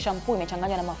 Hiyo shampoo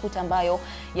imechanganywa na mafuta ambayo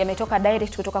yametoka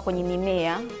direct kutoka kwenye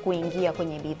mimea kuingia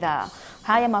kwenye bidhaa.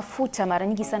 Haya mafuta mara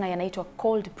nyingi sana yanaitwa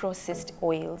cold processed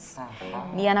oils.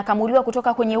 Ni yanakamuliwa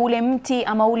kutoka kwenye ule mti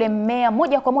ama ule mmea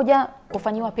moja kwa moja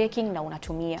kufanyiwa packing na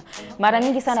unatumia. Mara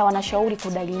nyingi sana wanashauri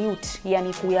kudilute,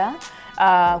 yani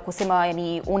kusema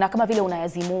yani kama vile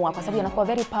unayazimua kwa sababu yanakuwa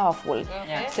very powerful.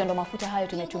 Sio ndo mafuta hayo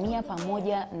tumetumia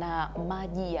pamoja na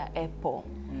maji ya apple.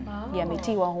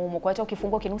 Yametiwa humo. Kwa hiyo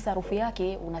ukifungua kinusa harufu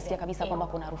yake unasikia kabisa kwamba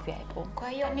kuna harufu ya apple. Kwa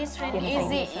hiyo Nisrin,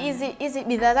 hizi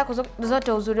bidhaa zako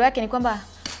zote uzuri wake ni kwamba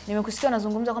nimekusikia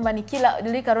unazungumza kwamba ni kila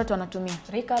rika lote wanatumia.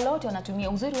 Rika lote wanatumia.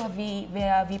 Uzuri wa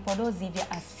vipodozi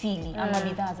vya asili ama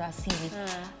bidhaa za asili.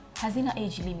 Hazina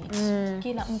age limit.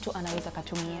 Kila mtu anaweza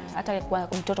kutumia. Hata kwa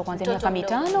mtoto kuanzia miaka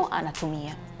 5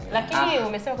 anatumia. Lakini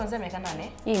umesema kuanzia miaka 8?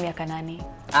 Hii miaka 8.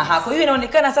 Kwa hiyo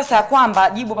inaonekana sasa kwamba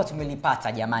jibu hapa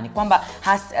tumelipata jamani, kwamba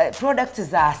products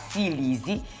za asili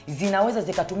hizi zinaweza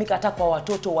zikatumika hata kwa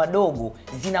watoto wadogo,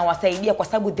 zinawasaidia kwa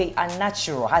sababu they are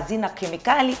natural, hazina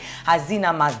kemikali,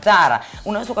 hazina madhara.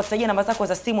 Unaweza kutusaidia namba zako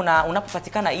za simu na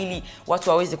unapopatikana ili watu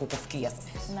waweze kukufikia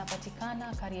sasa? Tunapatikana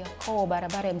Kariakoo,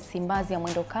 barabara ya Msimbazi ya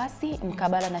mwendo kasi,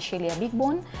 mkabala na sheli ya Big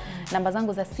Bone. Namba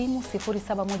zangu za simu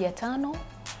 0715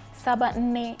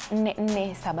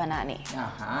 744478.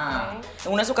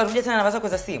 Unaweza kurudia tena namba zako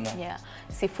za simu?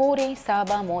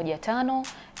 0715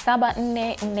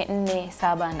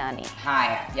 744478.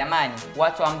 Haya jamani,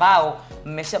 watu ambao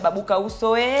mmeshababuka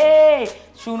uso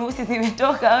chunusi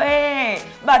zimetoka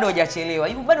bado hujachelewa.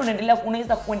 Hivi bado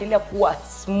unaweza kuendelea kuwa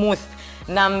smooth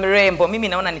na mrembo. Mimi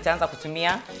naona nitaanza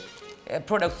kutumia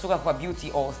product kutoka kwa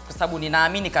Beauty Oath kwa sababu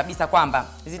ninaamini kabisa kwamba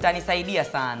zitanisaidia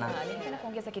sana. Ningependa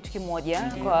kuongeza kitu kimoja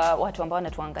kwa watu ambao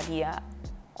wanatuangalia.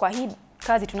 Kwa hii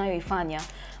kazi tunayoifanya,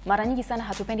 mara nyingi sana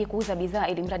hatupendi kuuza bidhaa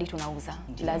ili mradi tunauza.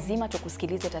 Lazima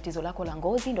tukusikilize tatizo lako la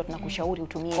ngozi ndio tunakushauri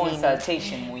utumie nini.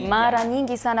 Consultation muhimu. Mara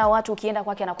nyingi sana watu ukienda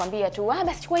kwake anakuambia tu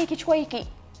basi chukua hiki.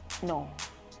 No.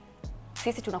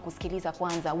 Sisi tunakusikiliza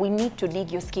kwanza. We need to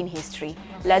dig your skin history.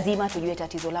 Lazima tujue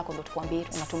tatizo lako ndio tukwambie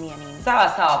unatumia nini.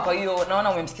 Sawa. Kwa hiyo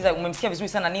naona umemsikia vizuri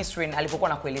sana Nisrin alipokuwa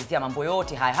anakuelezea mambo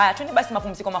yote haya. Haya, twende basi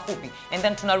mapumziko mafupi and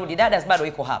then tunarudi. Dadas bado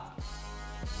iko hapa.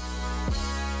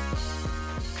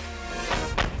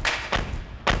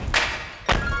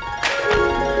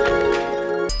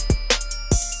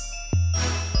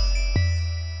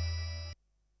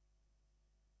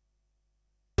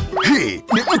 Hii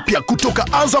ni mpya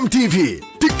kutoka Azam TV.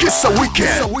 Tikisa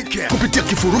weekend kupitia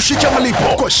kifurushi cha malipo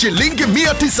kwa shilingi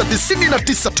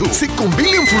 999 tu. Siku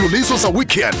 2 mfululizo za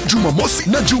weekend, Jumamosi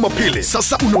na Jumapili.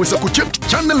 Sasa unaweza kucheck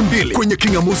channel 2 kwenye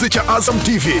kingamuzi cha Azam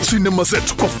TV, sinema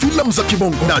zetu kwa filamu za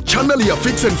kibongo na channel ya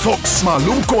Fix and Fox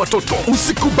maalum kwa watoto.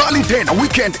 Usikubali tena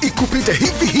weekend ikupite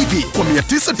hivi. Kwa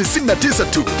 999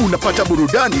 tu unapata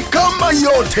burudani kama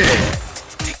yote.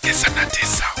 Tikisa na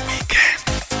 9 weekend.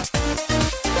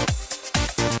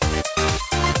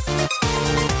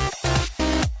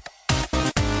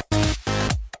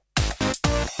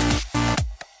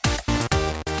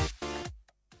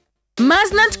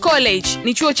 Magnat College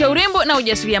ni chuo cha urembo na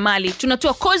ujasiriamali.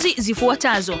 Tunatoa kozi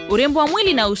zifuatazo: urembo wa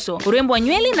mwili na uso, urembo wa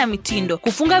nywele na mitindo,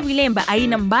 kufunga vilemba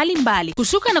aina mbalimbali,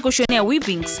 kusuka na kushonea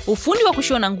weavings, ufundi wa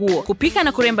kushona nguo, kupika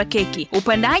na kuremba keki,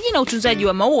 upandaji na utunzaji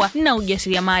wa maua na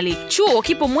ujasiriamali. Chuo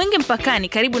kipo Mwenge mpakani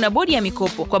karibu na bodi ya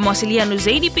mikopo. Kwa mawasiliano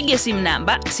zaidi piga simu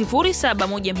namba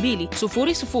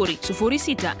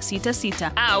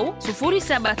 0712000666 au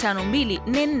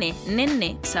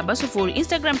 0752444470.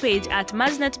 Instagram page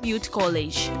 @magnat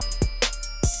College.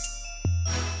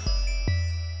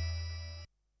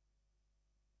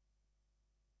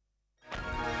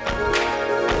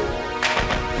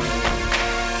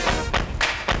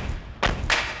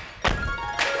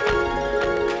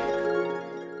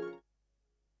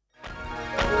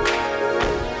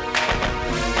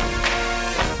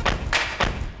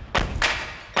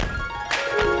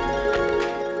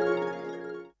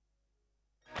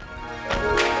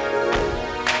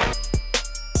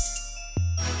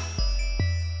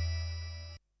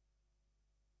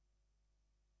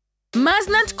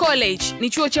 Maznat College ni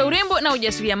chuo cha urembo na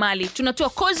ujasiriamali. Tunatoa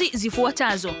kozi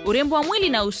zifuatazo: urembo wa mwili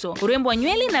na uso, urembo wa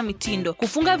nywele na mitindo,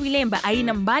 kufunga vilemba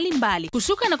aina mbalimbali,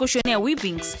 kusuka na kushonea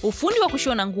weavings, ufundi wa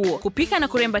kushona nguo, kupika na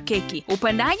kuremba keki,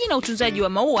 upandaji na utunzaji wa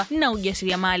maua na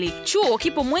ujasiriamali. Chuo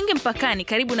kipo Mwenge mpakani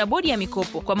karibu na bodi ya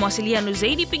mikopo. Kwa mawasiliano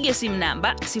zaidi piga simu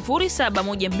namba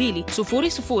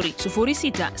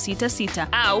 0712000666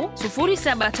 au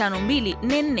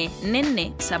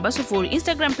 0752444470.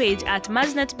 Instagram page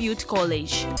 @Maznat Beauty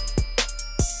College.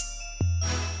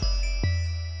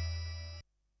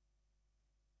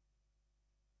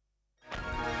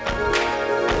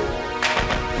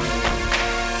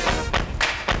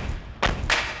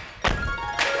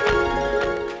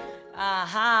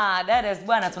 Aha, dadas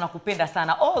bwana, tunakupenda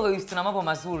sana. Always tuna mambo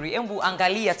mazuri. Hebu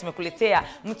angalia, tumekuletea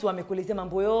mtu amekuletea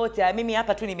mambo yote. Mimi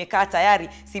hapa tu nimekaa tayari,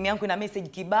 simu yangu ina message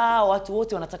kibao, watu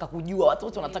wote wanataka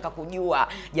kujua.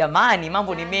 Jamani,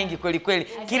 mambo ni mengi kweli kweli.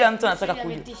 Kila mtu anataka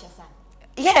kujua.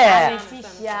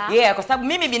 Yeah, kwa sababu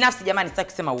mimi binafsi jamani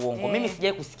sitaki kusema uongo. Mimi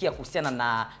sijawahi kusikia kuhusiana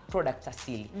na product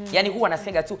asili. Yaani huwa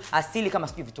nasema tu asili kama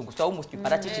sijui vitunguu saumu, sijui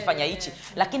parachichi, fanya hichi.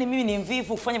 Lakini mimi ni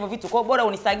mvivu kufanya hivyo vitu. Kwa hiyo bora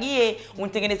unisagie,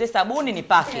 unitengenezee sabuni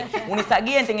nipake.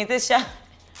 Unisagie nitengenezesha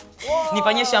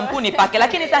nifanyie shampoo nipake.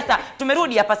 Lakini sasa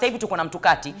tumerudi hapa sasa hivi tuko na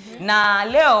mtukati. Na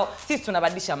leo sisi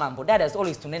tunabadilisha mambo. Dadas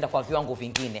always tunaenda kwa viwango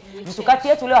vingine. Mtukati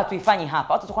yetu leo hatuifanyi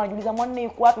hapa. Watu tutakuwa wanajiuliza Mwanne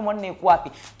yuko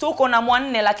wapi? Tuko na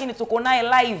Mwanne lakini tuko naye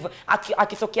live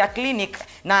akitokea clinic,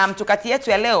 na mtukati yetu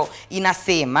ya leo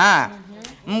inasema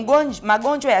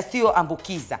magonjwa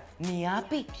yasioambukiza ni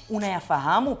yapi?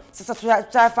 Unayafahamu? Sasa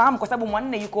tutafahamu kwa sababu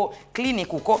Mwanne yuko clinic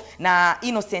huko na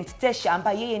Innocent Tesha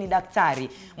ambaye yeye ni daktari.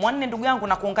 Mwanne ndugu yangu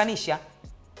na kuunganisha.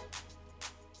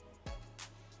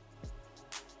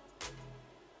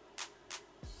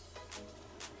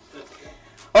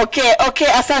 Okay,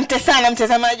 asante sana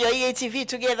mtazamaji wa EATV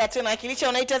Together tunawakilisha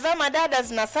unaitazama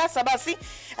dadas. Na sasa basi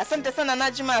asante sana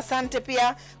Najma, asante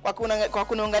pia kwa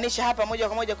kuniunganisha hapa moja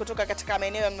kwa moja kutoka katika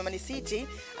maeneo ya Mlimani City,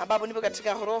 ambapo nipo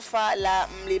katika ghorofa la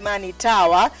Mlimani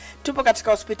Tower. Tupo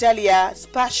katika hospitali ya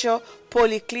Special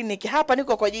Polyclinic. Hapa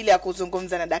niko kwa ajili ya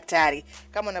kuzungumza na daktari.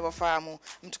 Kama unavyofahamu,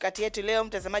 mtukati yetu leo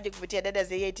mtazamaji kupitia dada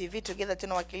za EATV Together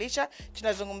tunawakilisha,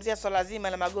 tunazungumzia swala zima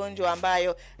la magonjwa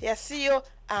ambayo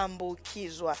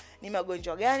yasioambukizwa. Ni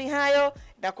magonjwa gani hayo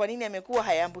na kwa nini yamekuwa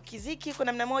hayaambukiziki kwa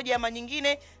namna moja ama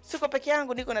nyingine? Siko peke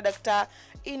yangu, niko na Dr.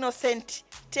 Innocent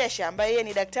Tesha ambaye yeye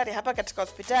ni daktari hapa katika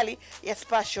hospitali ya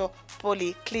Special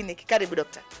Polyclinic. Karibu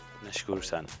daktari. Nashukuru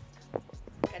sana.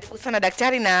 Karibu sana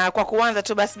daktari, na kwa kuanza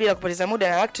tu basi bila kupoteza muda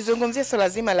na wakati tuzungumzie swala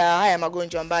zima la haya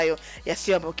magonjwa ambayo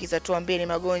yasioambukiza. Tuambie ni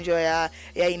magonjwa ya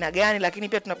aina gani, lakini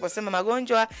pia tunaposema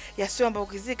magonjwa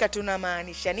yasioambukizika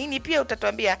tunamaanisha nini? Pia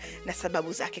utatuambia na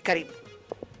sababu zake. Karibu.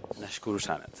 Nashukuru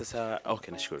sana. Sasa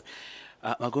nashukuru.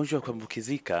 Magonjwa ya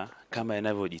kuambukizika kama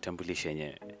yanavyojitambulisha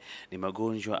yenyewe ni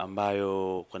magonjwa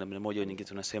ambayo kwa namna moja au nyingine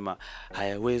tunasema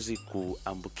hayawezi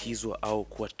kuambukizwa au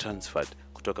kuwa transferred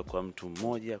kutoka kwa mtu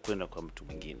mmoja kwenda kwa mtu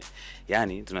mwingine.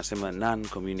 Yaani tunasema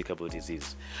non-communicable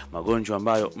disease. Magonjwa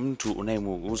ambayo mtu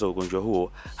unayemuuguza ugonjwa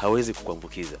huo hawezi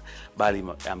kukuambukiza, bali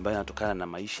ambayo yanatokana na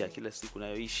maisha ya kila siku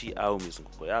unayoishi au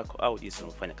mizunguko yako au jinsi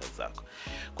unavyofanya kazi zako.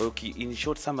 Kwa hiyo in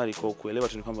short summary, kwa kuelewa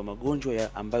tu ni kwamba magonjwa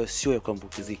ambayo sio ya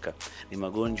kuambukizika ni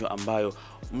magonjwa ambayo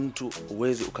mtu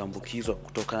huwezi ukaambukizwa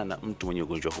kutokana na mtu mwenye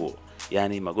ugonjwa huo.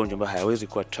 Yaani magonjwa ambayo hayawezi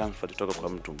kuwa transferred kutoka kwa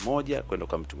mtu mmoja kwenda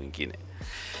kwa mtu mwingine.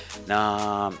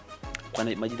 Na kwa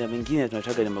majina mengine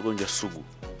tunataga ni magonjwa sugu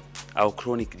au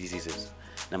chronic diseases,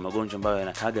 na magonjwa ambayo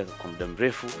yanakaga kwa muda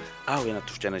mrefu au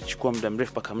yanachukua muda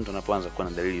mrefu mpaka mtu anapoanza kuwa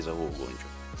na dalili za huo ugonjwa.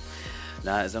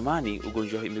 Na zamani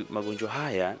magonjwa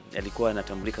haya yalikuwa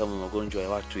yanatambulika kama magonjwa ya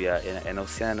watu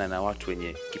yanahusiana na watu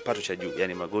wenye kipato cha juu,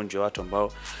 yani magonjwa ya watu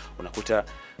ambao unakuta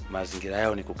mazingira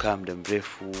yao ni kukaa muda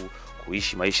mrefu,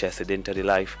 kuishi maisha ya sedentary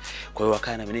life. Kwa hiyo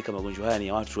wakana naaminika magonjwa haya ni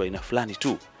ya watu wa aina fulani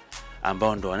tu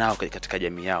ambao ndo wanao katika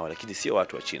jamii yao, lakini sio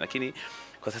watu wa chini. Lakini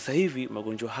kwa sasa hivi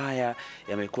magonjwa haya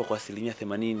yamekuwa kwa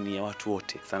 80% ya watu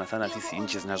wote, sana sana sisi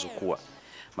nchi zinazokuwa,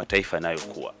 mataifa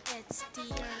yanayokuwa.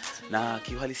 Na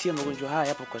kiuhalisia magonjwa haya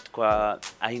yapo kwa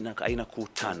aina kuu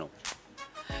 5.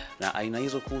 Na aina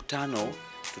hizo kuu 5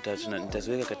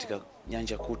 nitaziweka katika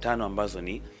nyanja kuu 5 ambazo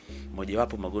ni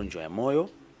mojawapo magonjwa ya moyo,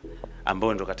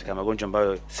 ambao ndo katika magonjwa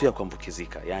ambayo sio ya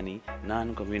kuambukizika, yani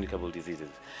non-communicable diseases.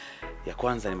 Ya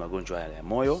kwanza ni magonjwa yale ya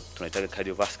moyo, tunaitaga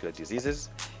cardiovascular diseases.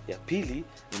 Ya pili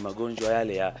ni magonjwa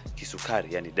yale ya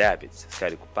kisukari, yani diabetes,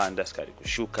 sukari kupanda, sukari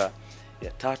kushuka.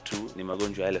 Ya tatu ni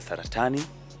magonjwa yale saratani.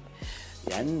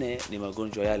 Ya 4 ni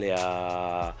magonjwa yale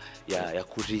ya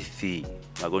kurithi,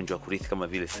 magonjwa ya kurithi kama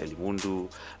vile selimundu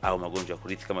au magonjwa ya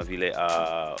kurithi kama vile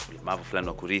ulemavu fulani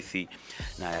wa kurithi.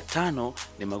 Na ya 5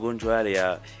 ni magonjwa yale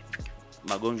ya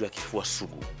kifua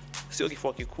sugu, sio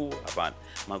kifua kikuu, hapana,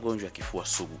 magonjwa ya kifua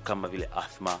sugu kama vile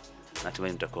asthma,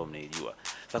 natumai mtakuwa mnaijua.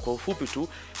 Sasa kwa ufupi tu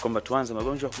kwamba tuanze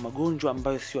magonjwa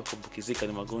ambayo sio kuambukizika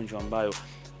ni magonjwa ambayo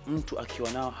mtu akiwa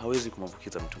nao hawezi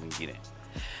kumambukiza mtu mwingine.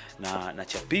 Na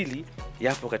cha pili,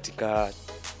 yapo katika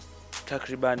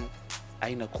takriban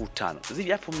aina kuu 5.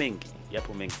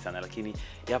 Yapo mengi sana, lakini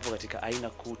yapo katika aina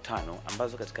kuu 5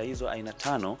 ambazo katika hizo aina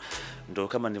 5 ndio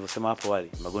kama nilivyosema hapo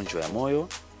awali, magonjwa ya moyo,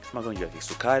 magonjwa ya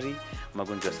kisukari,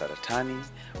 magonjwa ya saratani,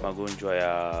 magonjwa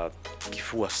ya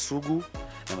kifua sugu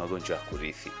na magonjwa ya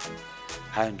kurithi.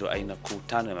 Haya ndio aina kuu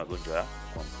 5 ya magonjwa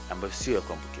ambayo sio ya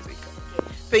kuambukizika.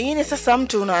 Pengine sasa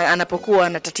mtu anapokuwa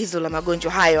na tatizo la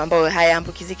magonjwa hayo ambayo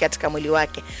hayaambukiziki katika mwili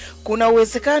wake, kuna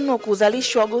uwezekano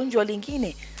kuzalishwa gonjwa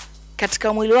lingine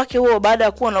katika mwili wake huo baada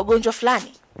ya kuwa na ugonjwa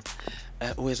fulani?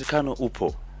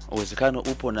 Uwezekano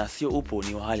upo na sio upo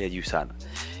ni wa hali ya juu sana.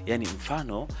 Yaani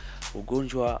mfano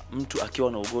mtu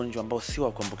akiwa na ugonjwa ambao sio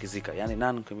wa kuambukizika, yani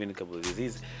non communicable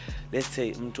disease, let's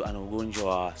say mtu ana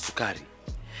ugonjwa wa sukari.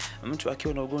 Mtu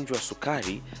akiwa na ugonjwa wa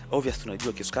sukari, obviously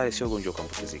tunajua kisukari sio ugonjwa wa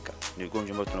kuambukizika. Ni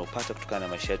ugonjwa ambao tunaupata kutokana na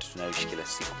maisha yetu tunayoishi kila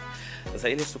siku. Sasa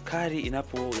ile sukari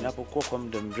inapokuwa kwa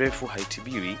muda mrefu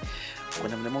haitibiwi, kwa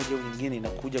namna moja au nyingine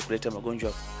inakuja kuleta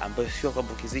magonjwa ambayo sio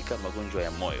kuambukizika, magonjwa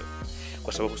ya moyo.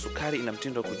 Kwa sababu sukari ina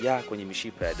mtindo wa kujaa kwenye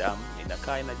mishipa ya damu,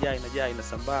 inakaa inajaa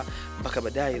inasambaa mpaka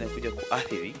baadaye inakuja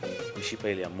kuathiri mishipa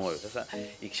ile ya moyo. Sasa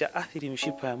ikishaathiri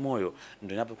mishipa ya moyo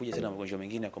ndio inapokuja tena magonjwa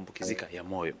mengine ya kuambukizika ya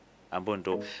moyo, ambapo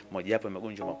ndo moja wapo ya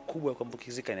magonjwa makubwa ya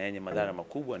kuambukizika na yenye madhara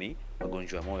makubwa ni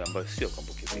magonjwa ya moyo ambayo sio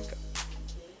kuambukizika.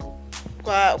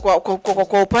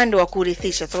 Kwa upande wa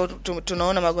kurithisha, sababu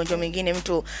tunaona magonjwa mengine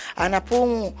mtu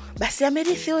anapumu basi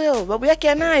amerithi huyo, babu yake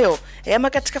anayo, ama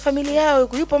katika familia yao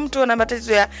yupo mtu ana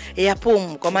matatizo ya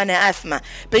pumu kwa maana ya asthma.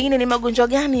 Pengine ni magonjwa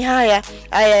gani haya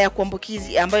ya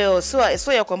kuambukizi ambayo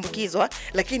sio ya kuambukizwa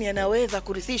lakini yanaweza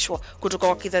kurithishwa kutoka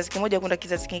kwa kizazi kimoja kwenda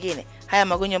kizazi kingine? Haya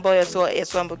magonjwa ambayo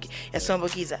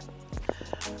yasioambukiza.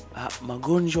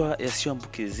 Magonjwa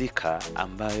yasioambukizika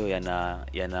ambayo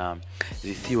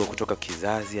yanarithiwa kutoka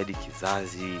kizazi hadi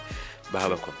kizazi,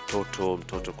 baba kwa mtoto,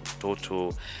 mtoto kwa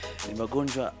mtoto, ni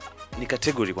magonjwa, ni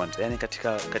category kwanza. Yani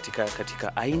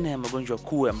katika aina ya magonjwa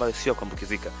kuu ambayo sio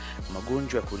kuambukizika,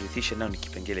 magonjwa ya kurithisha nayo ni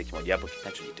kipengele kimoja hapo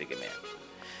kinachojitegemea.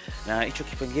 Na hicho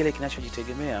kipengele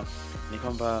kinachojitegemea ni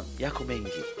kwamba yako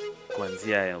mengi,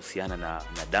 kuanzia yanahusiana na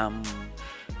damu,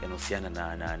 yanahusiana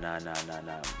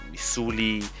na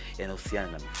misuli,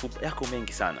 yanahusiana na mifupa, yako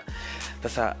mengi sana.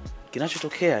 Sasa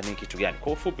kinachotokea ni kitu gani?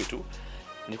 Kwa ufupi tu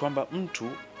ni kwamba mtu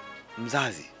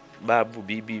mzazi, babu,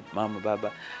 bibi, mama,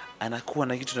 baba, anakuwa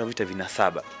na kitu tunaviita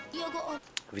vinasaba.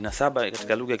 Vinasaba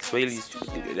katika lugha ya Kiswahili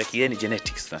ya kieni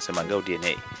genetics tunasema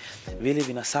DNA. Vile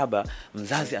vinasaba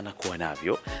mzazi anakuwa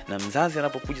navyo, na mzazi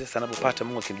anapokuja sasa, anapopata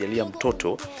Mungu akimjalia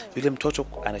mtoto, yule mtoto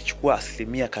anachukua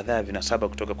asilimia kadhaa ya vinasaba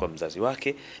kutoka kwa mzazi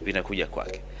wake vinakuja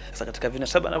kwake. Sasa katika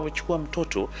vinasaba anapochukua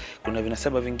mtoto, kuna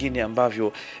vinasaba vingine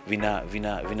ambavyo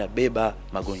vinabeba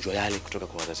magonjwa yale kutoka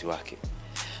kwa wazazi wake.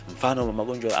 Mfano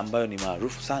magonjwa ambayo ni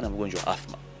maarufu sana, magonjwa wa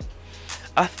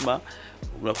asthma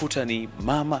unakuta ni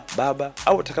mama, baba,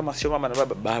 au hata kama sio mama na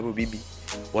baba, babu, bibi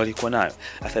walikuwa nayo.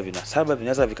 Sasa vinasaba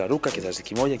vinaweza vikaruka kizazi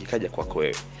kimoja kikaja kwako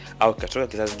wewe, au kikatoka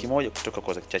kizazi kimoja kutoka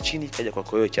kwa cha chini kikaja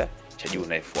kwako wewe cha juu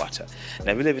unayefuata.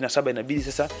 Na vile vinasaba inabidi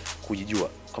sasa kujijua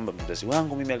kwamba mzazi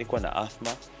wangu mimi alikuwa na asthma,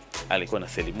 alikuwa na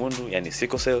selimundu, yani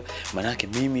sickle cell, maana yake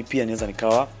mimi pia naweza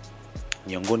nikawa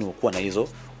miongoni mwa kuwa na hizo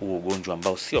ugonjwa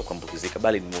ambao sio kuambukizika,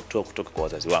 bali nimeutoa kutoka kwa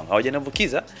wazazi wangu.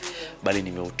 Hawajaniambukiza, bali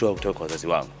nimeutoa kutoka kwa wazazi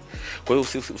wangu. Kwa hiyo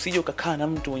usije ukakaa na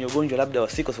mtu mwenye ugonjwa labda wa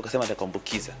sickle ukasema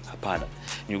atakuambukiza. Hapana.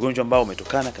 Ni ugonjwa ambao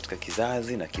umetokana katika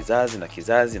kizazi na kizazi na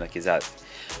kizazi na kizazi,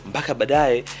 mpaka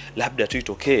baadaye labda tu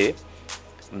itokee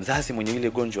mzazi mwenye ile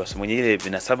ugonjwa, mwenye ile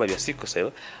vinasaba vya sickle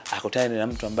cell akutane na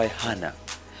mtu ambaye hana.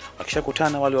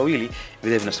 Wakishakutana wale wawili,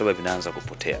 vile vinasaba vinaanza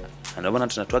kupotea. Ndio maana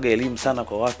tunatoaga elimu sana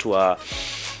kwa watu wa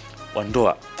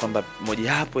ndoa kwamba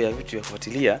moja hapo ya vitu vya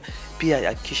kufuatilia, pia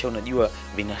hakikisha unajua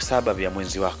vinasaba vya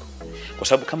mwenzi wako, kwa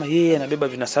sababu kama yeye anabeba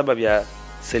vinasaba vya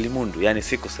selimundu, yani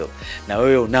sickle cell, na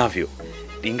wewe unavyo,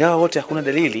 ingawa wote hakuna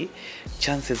dalili,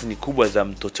 chances ni kubwa za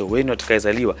mtoto wenu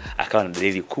atakayezaliwa akawa na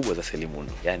dalili kubwa za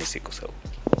selimundu, yani sickle cell.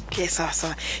 Okay,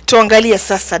 sawa. Tuangalie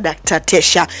sasa Dr.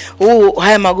 Tesha.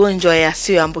 Haya magonjwa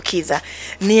yasioambukiza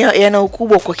yana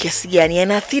ukubwa kwa kiasi gani?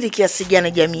 Yanaathiri kiasi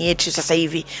gani jamii yetu sasa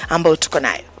hivi ambayo tuko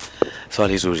nayo?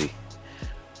 Swali zuri.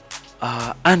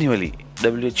 Annually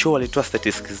WHO walitoa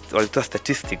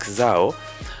statistics zao,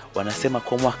 wanasema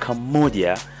kwa mwaka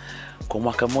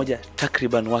mmoja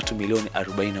takriban watu milioni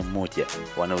 41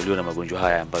 wanauliwa na magonjwa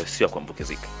haya ambayo sio ya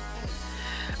kuambukizika,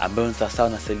 ambayo ni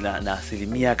sawa na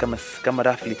asilimia kama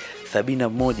roughly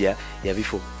 71 ya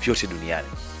vifo vyote duniani.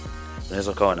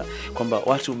 Unaweza kaona kwamba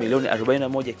watu milioni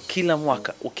 41 kila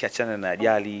mwaka, ukiachana na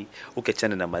ajali,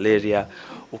 ukiachana na malaria,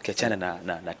 ukiachana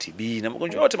na TB na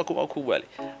magonjwa yote makubwa yale,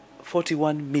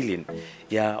 41 million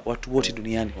ya watu wote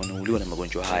duniani wanauliwa na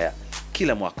magonjwa haya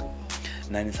kila mwaka,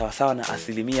 na ni sawa na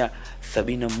asilimia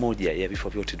 71 ya vifo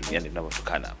vyote duniani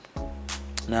vinavyotokana hapo.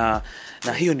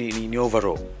 Na hiyo ni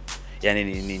overall, yani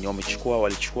ni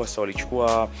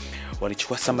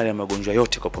walichukua summary ya magonjwa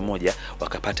yote kwa pamoja,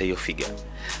 wakapata hiyo figure.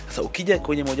 Sasa ukija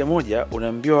kwenye moja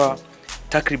unaambiwa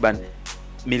takriban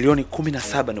milioni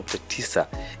 17.9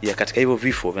 ya katika hivyo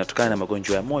vifo vinatokana na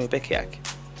magonjwa ya moyo peke yake.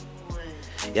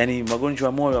 Yani magonjwa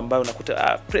ya moyo ambayo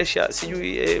unakuta pressure,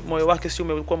 sijui moyo wake sio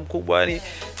umekuwa mkubwa, yani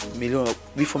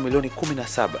vifo milioni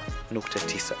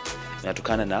 17.9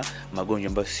 vinatokana na magonjwa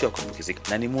ambayo sio kuambukizika,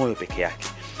 na ni moyo peke yake.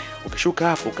 Ukishuka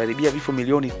hapo karibia vifo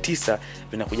milioni 9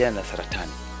 vinakujana na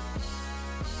saratani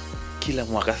kila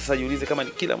mwaka. Sasa jiulize kama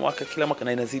ni kila mwaka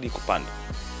na inazidi kupanda.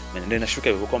 Na ndio inashuka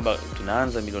hivyo kwamba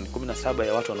tunaanza milioni 17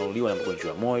 ya watu wanauliwa na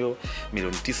magonjwa ya moyo,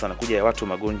 milioni 9 wanakuja ya watu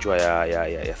magonjwa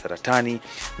ya saratani,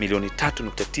 milioni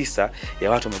 3.9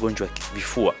 ya watu magonjwa ya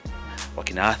vifua,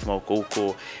 wakina asthma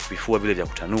huko, vifua vile vya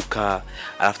kutanuka,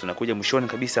 alafu tunakuja mwishoni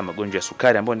kabisa magonjwa ya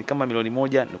sukari ambayo ni kama milioni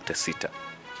 1.6.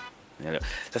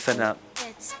 Sasa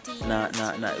na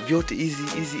vyote hizi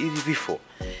vifo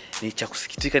ni cha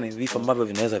kusikitika, ni vifo ambavyo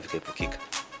vinaweza vikaepukika.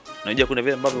 Unajua kuna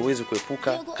vile ambavyo huwezi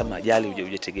kuepuka kama ajali,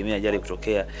 hujategemea ajali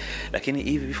kutokea, lakini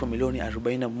hivi vifo milioni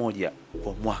 41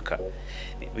 kwa mwaka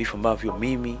ni vifo ambavyo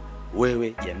mimi,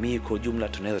 wewe, jamii kwa ujumla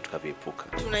tunaweza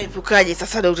tukaviepuka. Tunaepukaje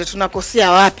sasa daktari?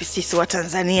 Tunakosea wapi sisi wa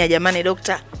Tanzania jamani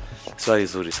daktari? Swali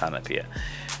zuri sana pia.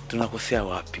 Tunakosea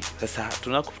wapi? Sasa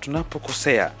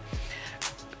tunapokosea,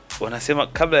 wanasema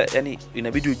kabla, yani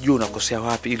inabidi ujue unakosea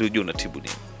wapi ili ujue unatibu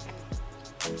nini.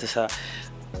 Sasa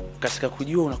katika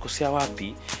kujua unakosea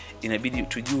wapi, inabidi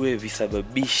tujue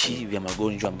visababishi vya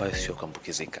magonjwa ambayo sio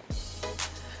kuambukizika,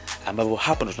 ambapo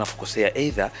hapo ndo tunapokosea,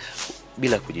 either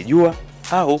bila kujijua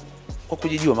au kwa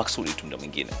kujijua maksudi tu. Ndio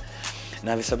mwingine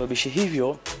na visababishi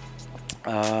hivyo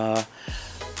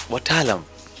wataalam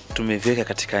tumeviweka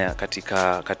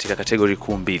katika kategori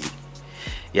kuu mbili.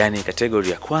 Yani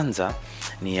kategori ya kwanza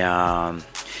ni ya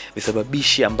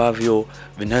visababishi ambavyo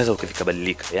vinaweza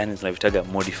vikabadilika, yani tunavitaga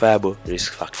modifiable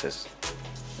risk factors.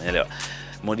 Unaelewa?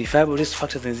 Modifiable risk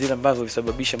factors ni zile ambavyo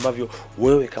visababishi ambavyo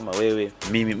wewe kama wewe,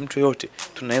 mimi, mtu yote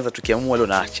tunaweza tukiamua leo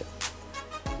naacha,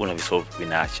 unavisolve,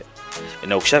 vinaacha.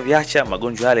 Na ukishaviacha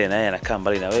magonjwa yale yanakaa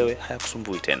mbali na wewe,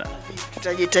 hayakusumbui tena.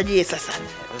 Tutajie sasa.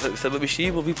 Visababishi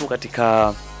hivyo vipo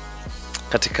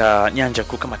katika nyanja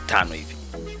kuu kama 5 hivi.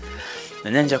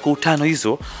 Na nyanja kuu 5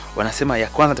 hizo wanasema ya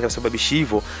kwanza katika visababishi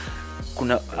hivyo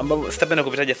kuna ambavyo sitapenda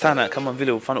kuvitaja sana, kama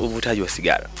vile mfano uvutaji wa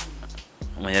sigara.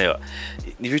 Umeelewa?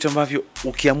 Ni vitu ambavyo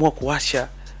ukiamua kuacha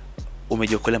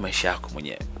umejiokolea maisha yako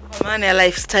mwenyewe. Kwa maana ya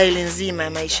lifestyle nzima ya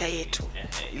maisha yetu.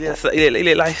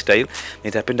 Ile lifestyle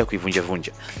nitapenda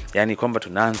kuivunja. Yani kwamba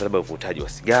tunaanza labda uvutaji wa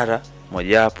sigara,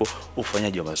 moja hapo,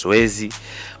 ufanyaji wa mazoezi.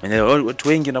 Watu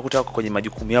wengi nakuta wako kwenye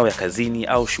majukumu yao ya kazini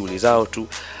au shughuli zao tu,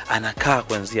 anakaa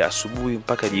kuanzia asubuhi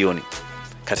mpaka jioni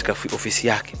katika ofisi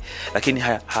yake, lakini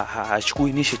hachukui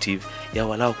initiative ya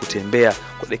walau kutembea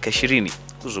kwa dakika 20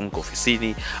 kuzunguka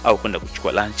ofisini au kwenda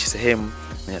kuchukua lunch sehemu.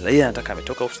 Yeye anataka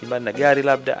ametoka ofisini nyumbani na gari,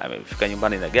 labda amefika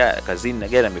nyumbani na gari, kazini na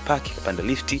gari, amepaki, kapanda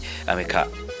lifti, amekaa.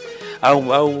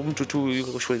 Au mtu tu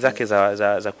yuko kwa shughuli zake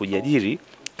za kujiajiri,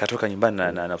 katoka nyumbani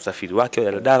na usafiri wake wa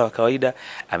daladala wa kawaida,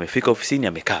 amefika ofisini,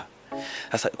 amekaa.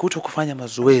 Sasa kutokufanya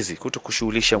mazoezi,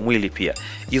 kutokushughulisha mwili pia,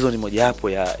 hizo ni mojawapo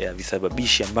ya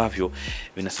visababishi ambavyo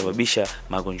vinasababisha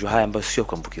magonjwa haya ambayo sio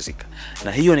kuambukizika.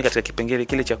 Na hiyo ni katika kipengele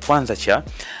kile cha kwanza cha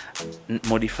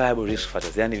modifiable risk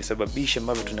factors, yani visababishi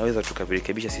ambavyo tunaweza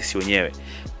tukavirekebisha sisi wenyewe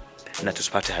na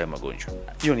tusipate hayo magonjwa.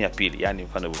 Hiyo ni ya pili, yani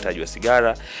mfano uvutaji wa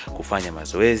sigara, kufanya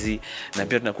mazoezi, na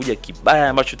pia tunakuja kibaya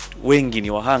ambacho wengi ni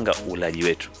wahanga, ulaji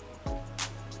wetu.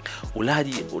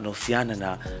 Ulaji unahusiana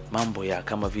na mambo ya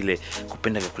kama vile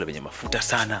kupenda vyakula vyenye mafuta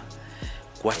sana,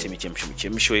 kuacha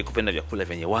michemsho, kupenda vyakula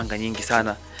vyenye wanga nyingi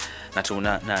sana. Na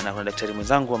kuna daktari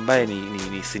mwenzangu ambaye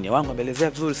ni senior wangu ameelezea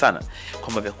vizuri sana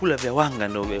kwamba vyakula vya wanga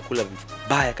ndio vyakula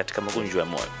vibaya katika magonjwa ya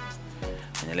moyo.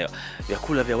 Unaelewa?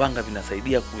 Vyakula vya wanga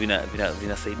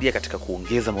vinasaidia katika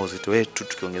kuongeza mauzito yetu,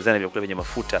 tukiongezana vyakula vyenye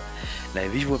mafuta, na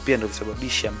hivyo pia ndio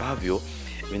visababishi ambavyo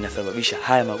vinasababisha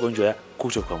haya magonjwa ya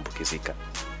kutokuambukizika.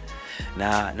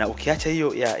 Na ukiacha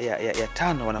hiyo ya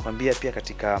tano, wanakwambia pia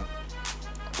katika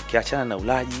ukiachana na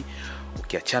ulaji,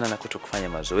 ukiachana na kutokufanya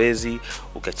mazoezi,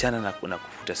 ukiachana na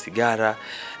kufuta sigara,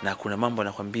 na kuna mambo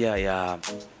anakwambia ya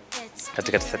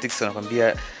katika statistics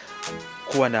wanakwambia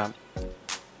kuwa na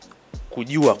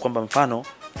kujua kwamba mfano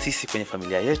sisi kwenye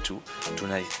familia yetu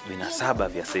tuna vinasaba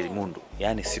vya selimundu,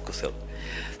 yani sickle cell.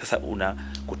 Sasa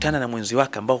unakutana na mwenzi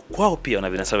wake ambao kwao pia wana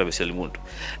vinasaba vya selimundu,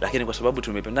 lakini kwa sababu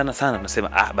tumependana sana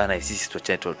tunasema bana sisi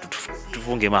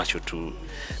tufunge macho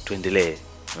tuendelee.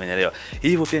 Umeelewa?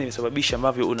 Hivyo pia ni sababisha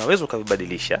ambavyo unaweza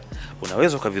ukavibadilisha,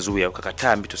 unaweza ukavizuia,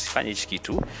 ukakataa mimi tusifanye hichi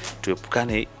kitu,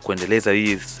 tuepukane kuendeleza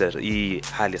hii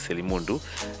hali ya selimundu,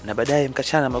 na baadaye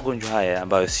mkachana magonjwa haya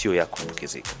ambayo sio ya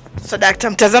kuambukizika. So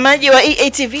daktari, mtazamaji wa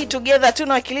EATV Together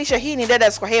tunawakilisha, hii ni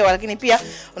Dadas kwa Hewa, lakini pia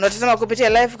unatazama kupitia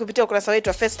live kupitia ukurasa wetu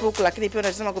wa Facebook, lakini pia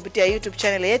unatazama kupitia YouTube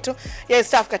channel yetu ya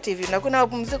East Africa TV. Na kuna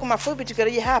mapumziko mafupi,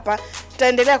 tukirejea hapa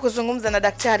tutaendelea kuzungumza na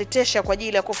Daktari Tesha kwa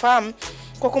ajili ya kufahamu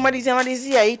kwa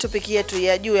kumalizia hii topic yetu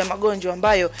ya juu ya magonjwa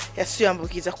ambayo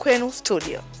yasioambukiza. Kwenu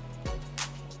studio.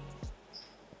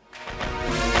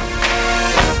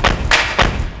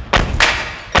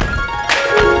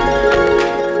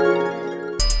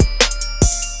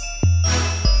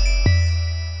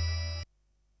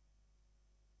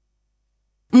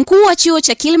 Mkuu wa chuo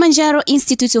cha Kilimanjaro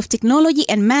Institute of Technology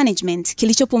and Management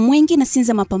kilichopo Mwenge na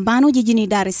Sinza Mapambano jijini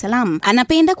Dar es Salaam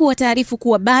anapenda kuwataarifu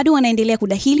kuwa bado wanaendelea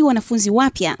kudahili wanafunzi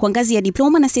wapya kwa ngazi ya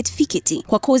diploma na certificate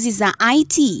kwa kozi za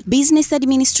IT, Business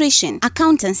Administration,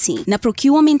 Accountancy na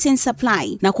Procurement and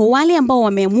Supply, na kwa wale ambao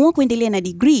wameamua kuendelea na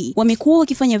degree wamekuwa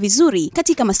wakifanya vizuri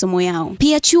katika masomo yao.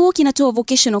 Pia chuo kinatoa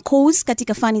vocational course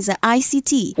katika fani za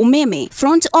ICT, umeme,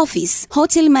 front office,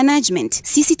 hotel management,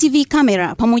 CCTV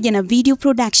camera pamoja na video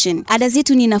production. Ada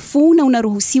zetu ni nafuu na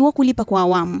unaruhusiwa kulipa kwa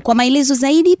awamu. Kwa maelezo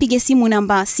zaidi piga simu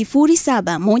namba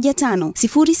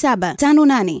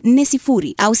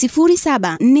 0715075840 au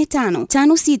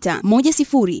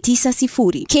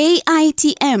 0745561090.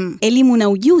 KITM, elimu na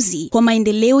ujuzi kwa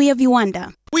maendeleo ya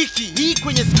viwanda. Wiki hii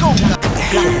kwenye scope.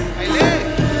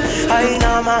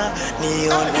 Hainama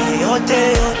nione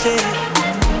yote.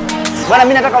 Bwana,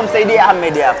 mimi nataka umsaidie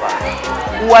Ahmed hapa.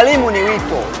 Ualimu ni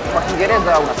wito. Kwa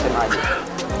Kiingereza unasemaje?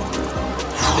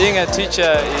 Being a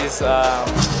teacher is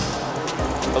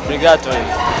obligatory.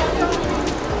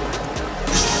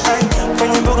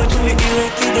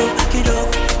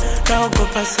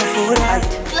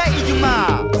 Kila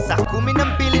Ijumaa saa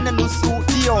 12:30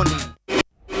 jioni.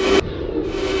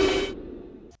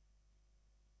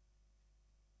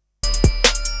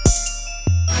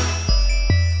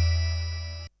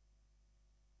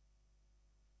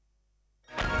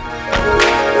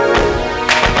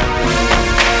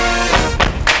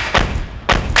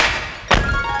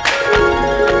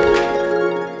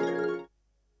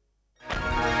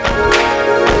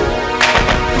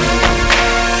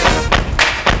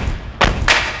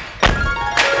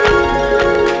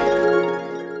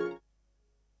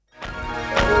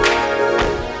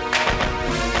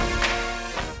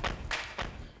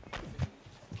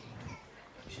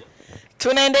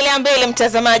 Tunaendelea mbele,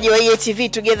 mtazamaji wa EATV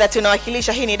Together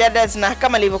tunawakilisha, hii ni Dadas, na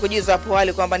kama nilivyokujuza hapo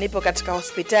awali kwamba nipo katika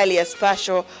hospitali ya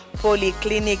Special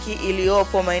Polyclinic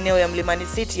iliyopo maeneo ya Mlimani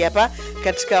City hapa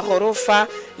katika ghorofa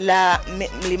la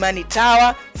Mlimani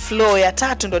Tower floor ya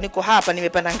 3. Ndo niko hapa,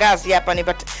 nimepanda ngazi hapa,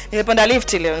 nimepanda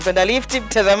lift leo.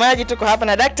 Mtazamaji, tuko hapa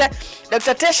na Dr.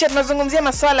 Tesha. Tunazungumzia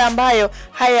masuala ambayo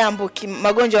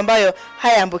magonjwa ambayo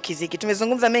hayaambukiziki.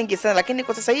 Tumezungumza mengi sana, lakini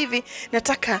kwa sasa hivi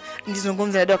nataka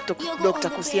nizungumze na Dr.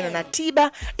 kuhusiana na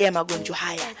tiba ya magonjwa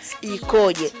haya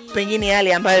ikoje, pengine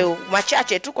yale ambayo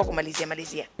machache tu kwa kumalizia.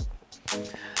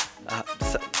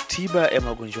 Tiba ya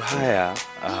magonjwa haya,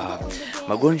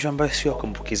 magonjwa ambayo sio ya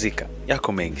kuambukizika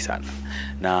yako mengi sana,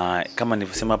 na kama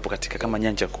nilivyosema hapo katika kama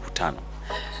nyanja 5,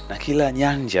 na kila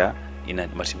nyanja ina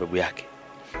matibabu yake.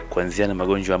 Kuanzia na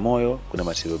magonjwa ya moyo kuna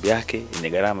matibabu yake, ina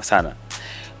gharama sana.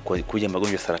 Kuja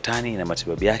magonjwa ya saratani ina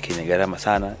matibabu yake, ina gharama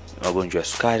sana. Magonjwa ya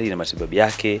sukari ina matibabu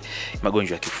yake,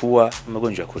 magonjwa ya kifua,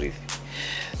 magonjwa ya kurithi.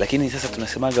 Lakini sasa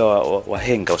tunasemaga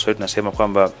wahenga Waswahili tunasema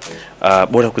kwamba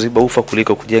bora kuziba ufa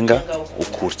kuliko kujenga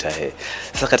ukuta.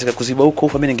 Sasa katika kuziba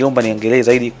ufa mimi ningeomba niangalie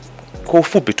zaidi kwa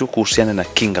ufupi tu kuhusiana na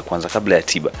kinga kwanza kabla ya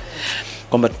tiba.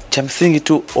 Kwamba cha msingi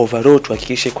tu overall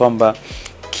tuhakikishe kwamba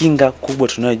kinga kubwa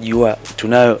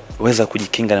tunayoweza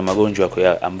kujikinga na magonjwa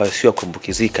ambayo sio ya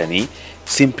kuambukizika ni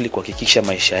simply kuhakikisha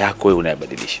maisha yako wewe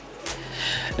unayabadilisha.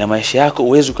 Na maisha yako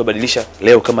uwezi kubadilisha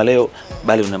leo kama leo,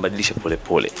 bali unabadilisha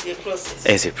pole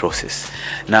as a process.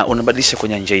 Na unabadilisha kwa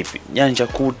nyanja ipi? Nyanja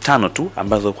kuu 5 tu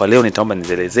ambazo kwa leo nitaomba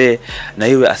nizelezee, na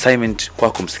iwe assignment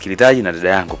kwa kumsikilizaji na dada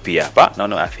yangu pia hapa.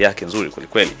 Naona afya yake nzuri kweli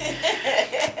kweli.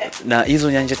 Na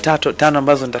hizo nyanja tano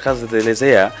ambazo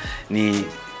nitakazozielezea ni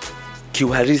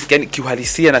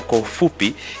kiuhalisia na kwa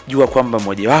ufupi, jua kwamba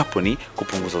mojawapo ni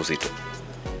kupunguza uzito.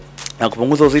 Na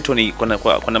kupunguza uzito ni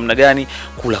kwa namna gani?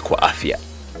 Kula kwa afya.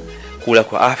 Kula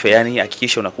kwa afya, yani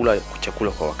hakikisha unakula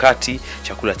chakula kwa wakati,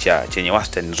 chakula chenye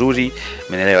wastani nzuri,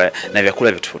 umeelewa, na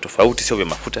vyakula tofauti, sio vya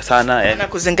mafuta sana, yani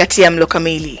kuzingatia mlo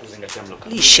kamili.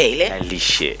 Lishe ile.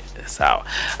 Lishe, sawa.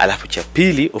 Alafu cha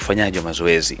pili, ufanyaji wa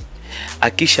mazoezi.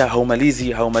 Akisha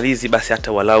haumalizi basi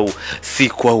hata walau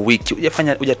siku au wiki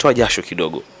hujatoa jasho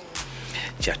kidogo.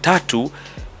 Cha tatu,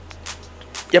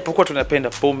 japokuwa tunapenda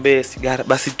pombe, sigara,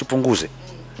 basi tupunguze.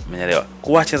 Umeelewa?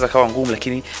 Kuacha za kawa ngumu,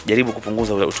 lakini jaribu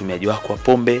kupunguza utumiaji wako wa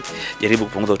pombe, jaribu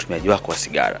kupunguza utumiaji wako wa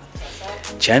sigara.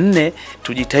 Cha nne,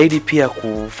 tujitahidi pia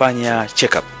kufanya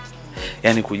check up.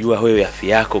 Yani kujua wewe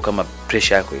afya yako, kama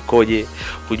pressure yako ikoje,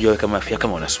 kujua kama afya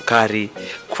kama una sukari,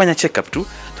 kufanya check up tu.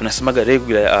 Tunasemaga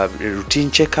regular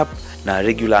routine check up na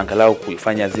regular angalau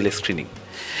kufanya zile screening.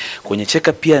 Kwenye check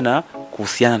up pia na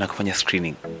kuhusiana na kufanya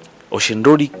screening. Ocean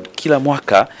Road kila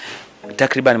mwaka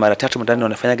takriban mara 3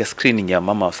 wanafanyaga screening ya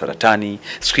mama wa saratani,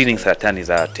 screening saratani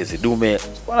za tezi dume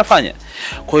wanafanya.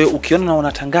 Kwa hiyo ukiona na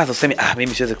unatangaza useme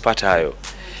mimi siwezi kupata hayo.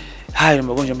 Hayo ni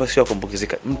magonjwa ambayo sio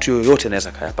kuambukizika. Mtu yoyote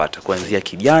anaweza kuyapata, kuanzia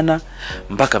kijana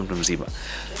mpaka mtu mzima.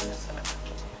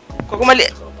 Kwa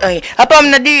kumali hapa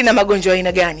mnadili na magonjwa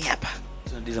aina gani hapa?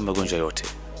 Tunadili na magonjwa yote.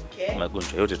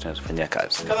 Magonjwa yote tunafanyia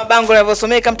kazi. Kama bango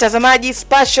linavyosomeka mtazamaji,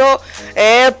 Special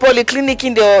Polyclinic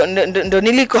ndio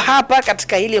niliko hapa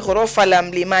katika hili ghorofa la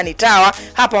Mlimani Dawa,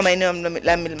 hapa maeneo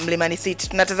la Mlimani City.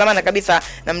 Tunatazamana kabisa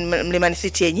na Mlimani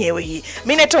City yenyewe hii.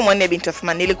 Mimi naitwa Mwanne binti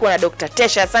Othman, nilikuwa na Dr.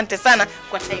 Tesha. Asante sana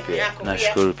kwa time yako.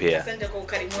 Nashukuru pia. Asante kwa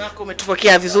ukarimu wako,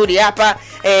 umetupokea vizuri hapa.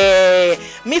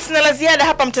 Mimi sina la ziada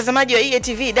hapa mtazamaji wa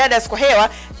EATV. Dadas kwa hewa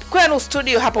kwenu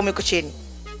studio hapo Mikocheni.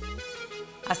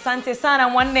 Asante sana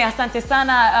Mwanne, asante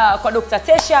sana kwa Dr.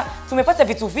 Tesha. Tumepata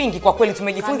vitu vingi kwa kweli,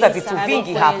 tumejifunza vitu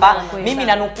vingi hapa. Mimi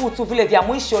nanukuu tu vile vya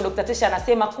mwisho. Dr. Tesha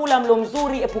anasema kula mlo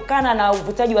mzuri, epukana na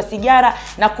uvutaji wa sigara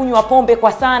na kunywa pombe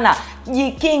kwa sana.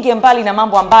 Jikinge mbali na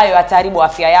mambo ambayo yataharibu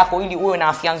afya yako ili uwe na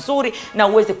afya nzuri na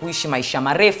uweze kuishi maisha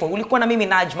marefu. Ulikuwa na mimi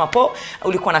Najma Po,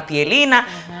 ulikuwa na Pielina,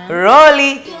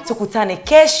 Rolly. Tukutane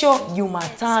kesho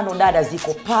Jumatano, dada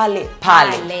ziko pale.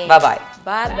 Bye bye.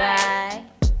 Bye bye.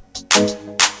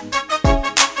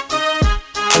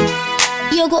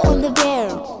 Yoga on the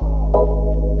barrel.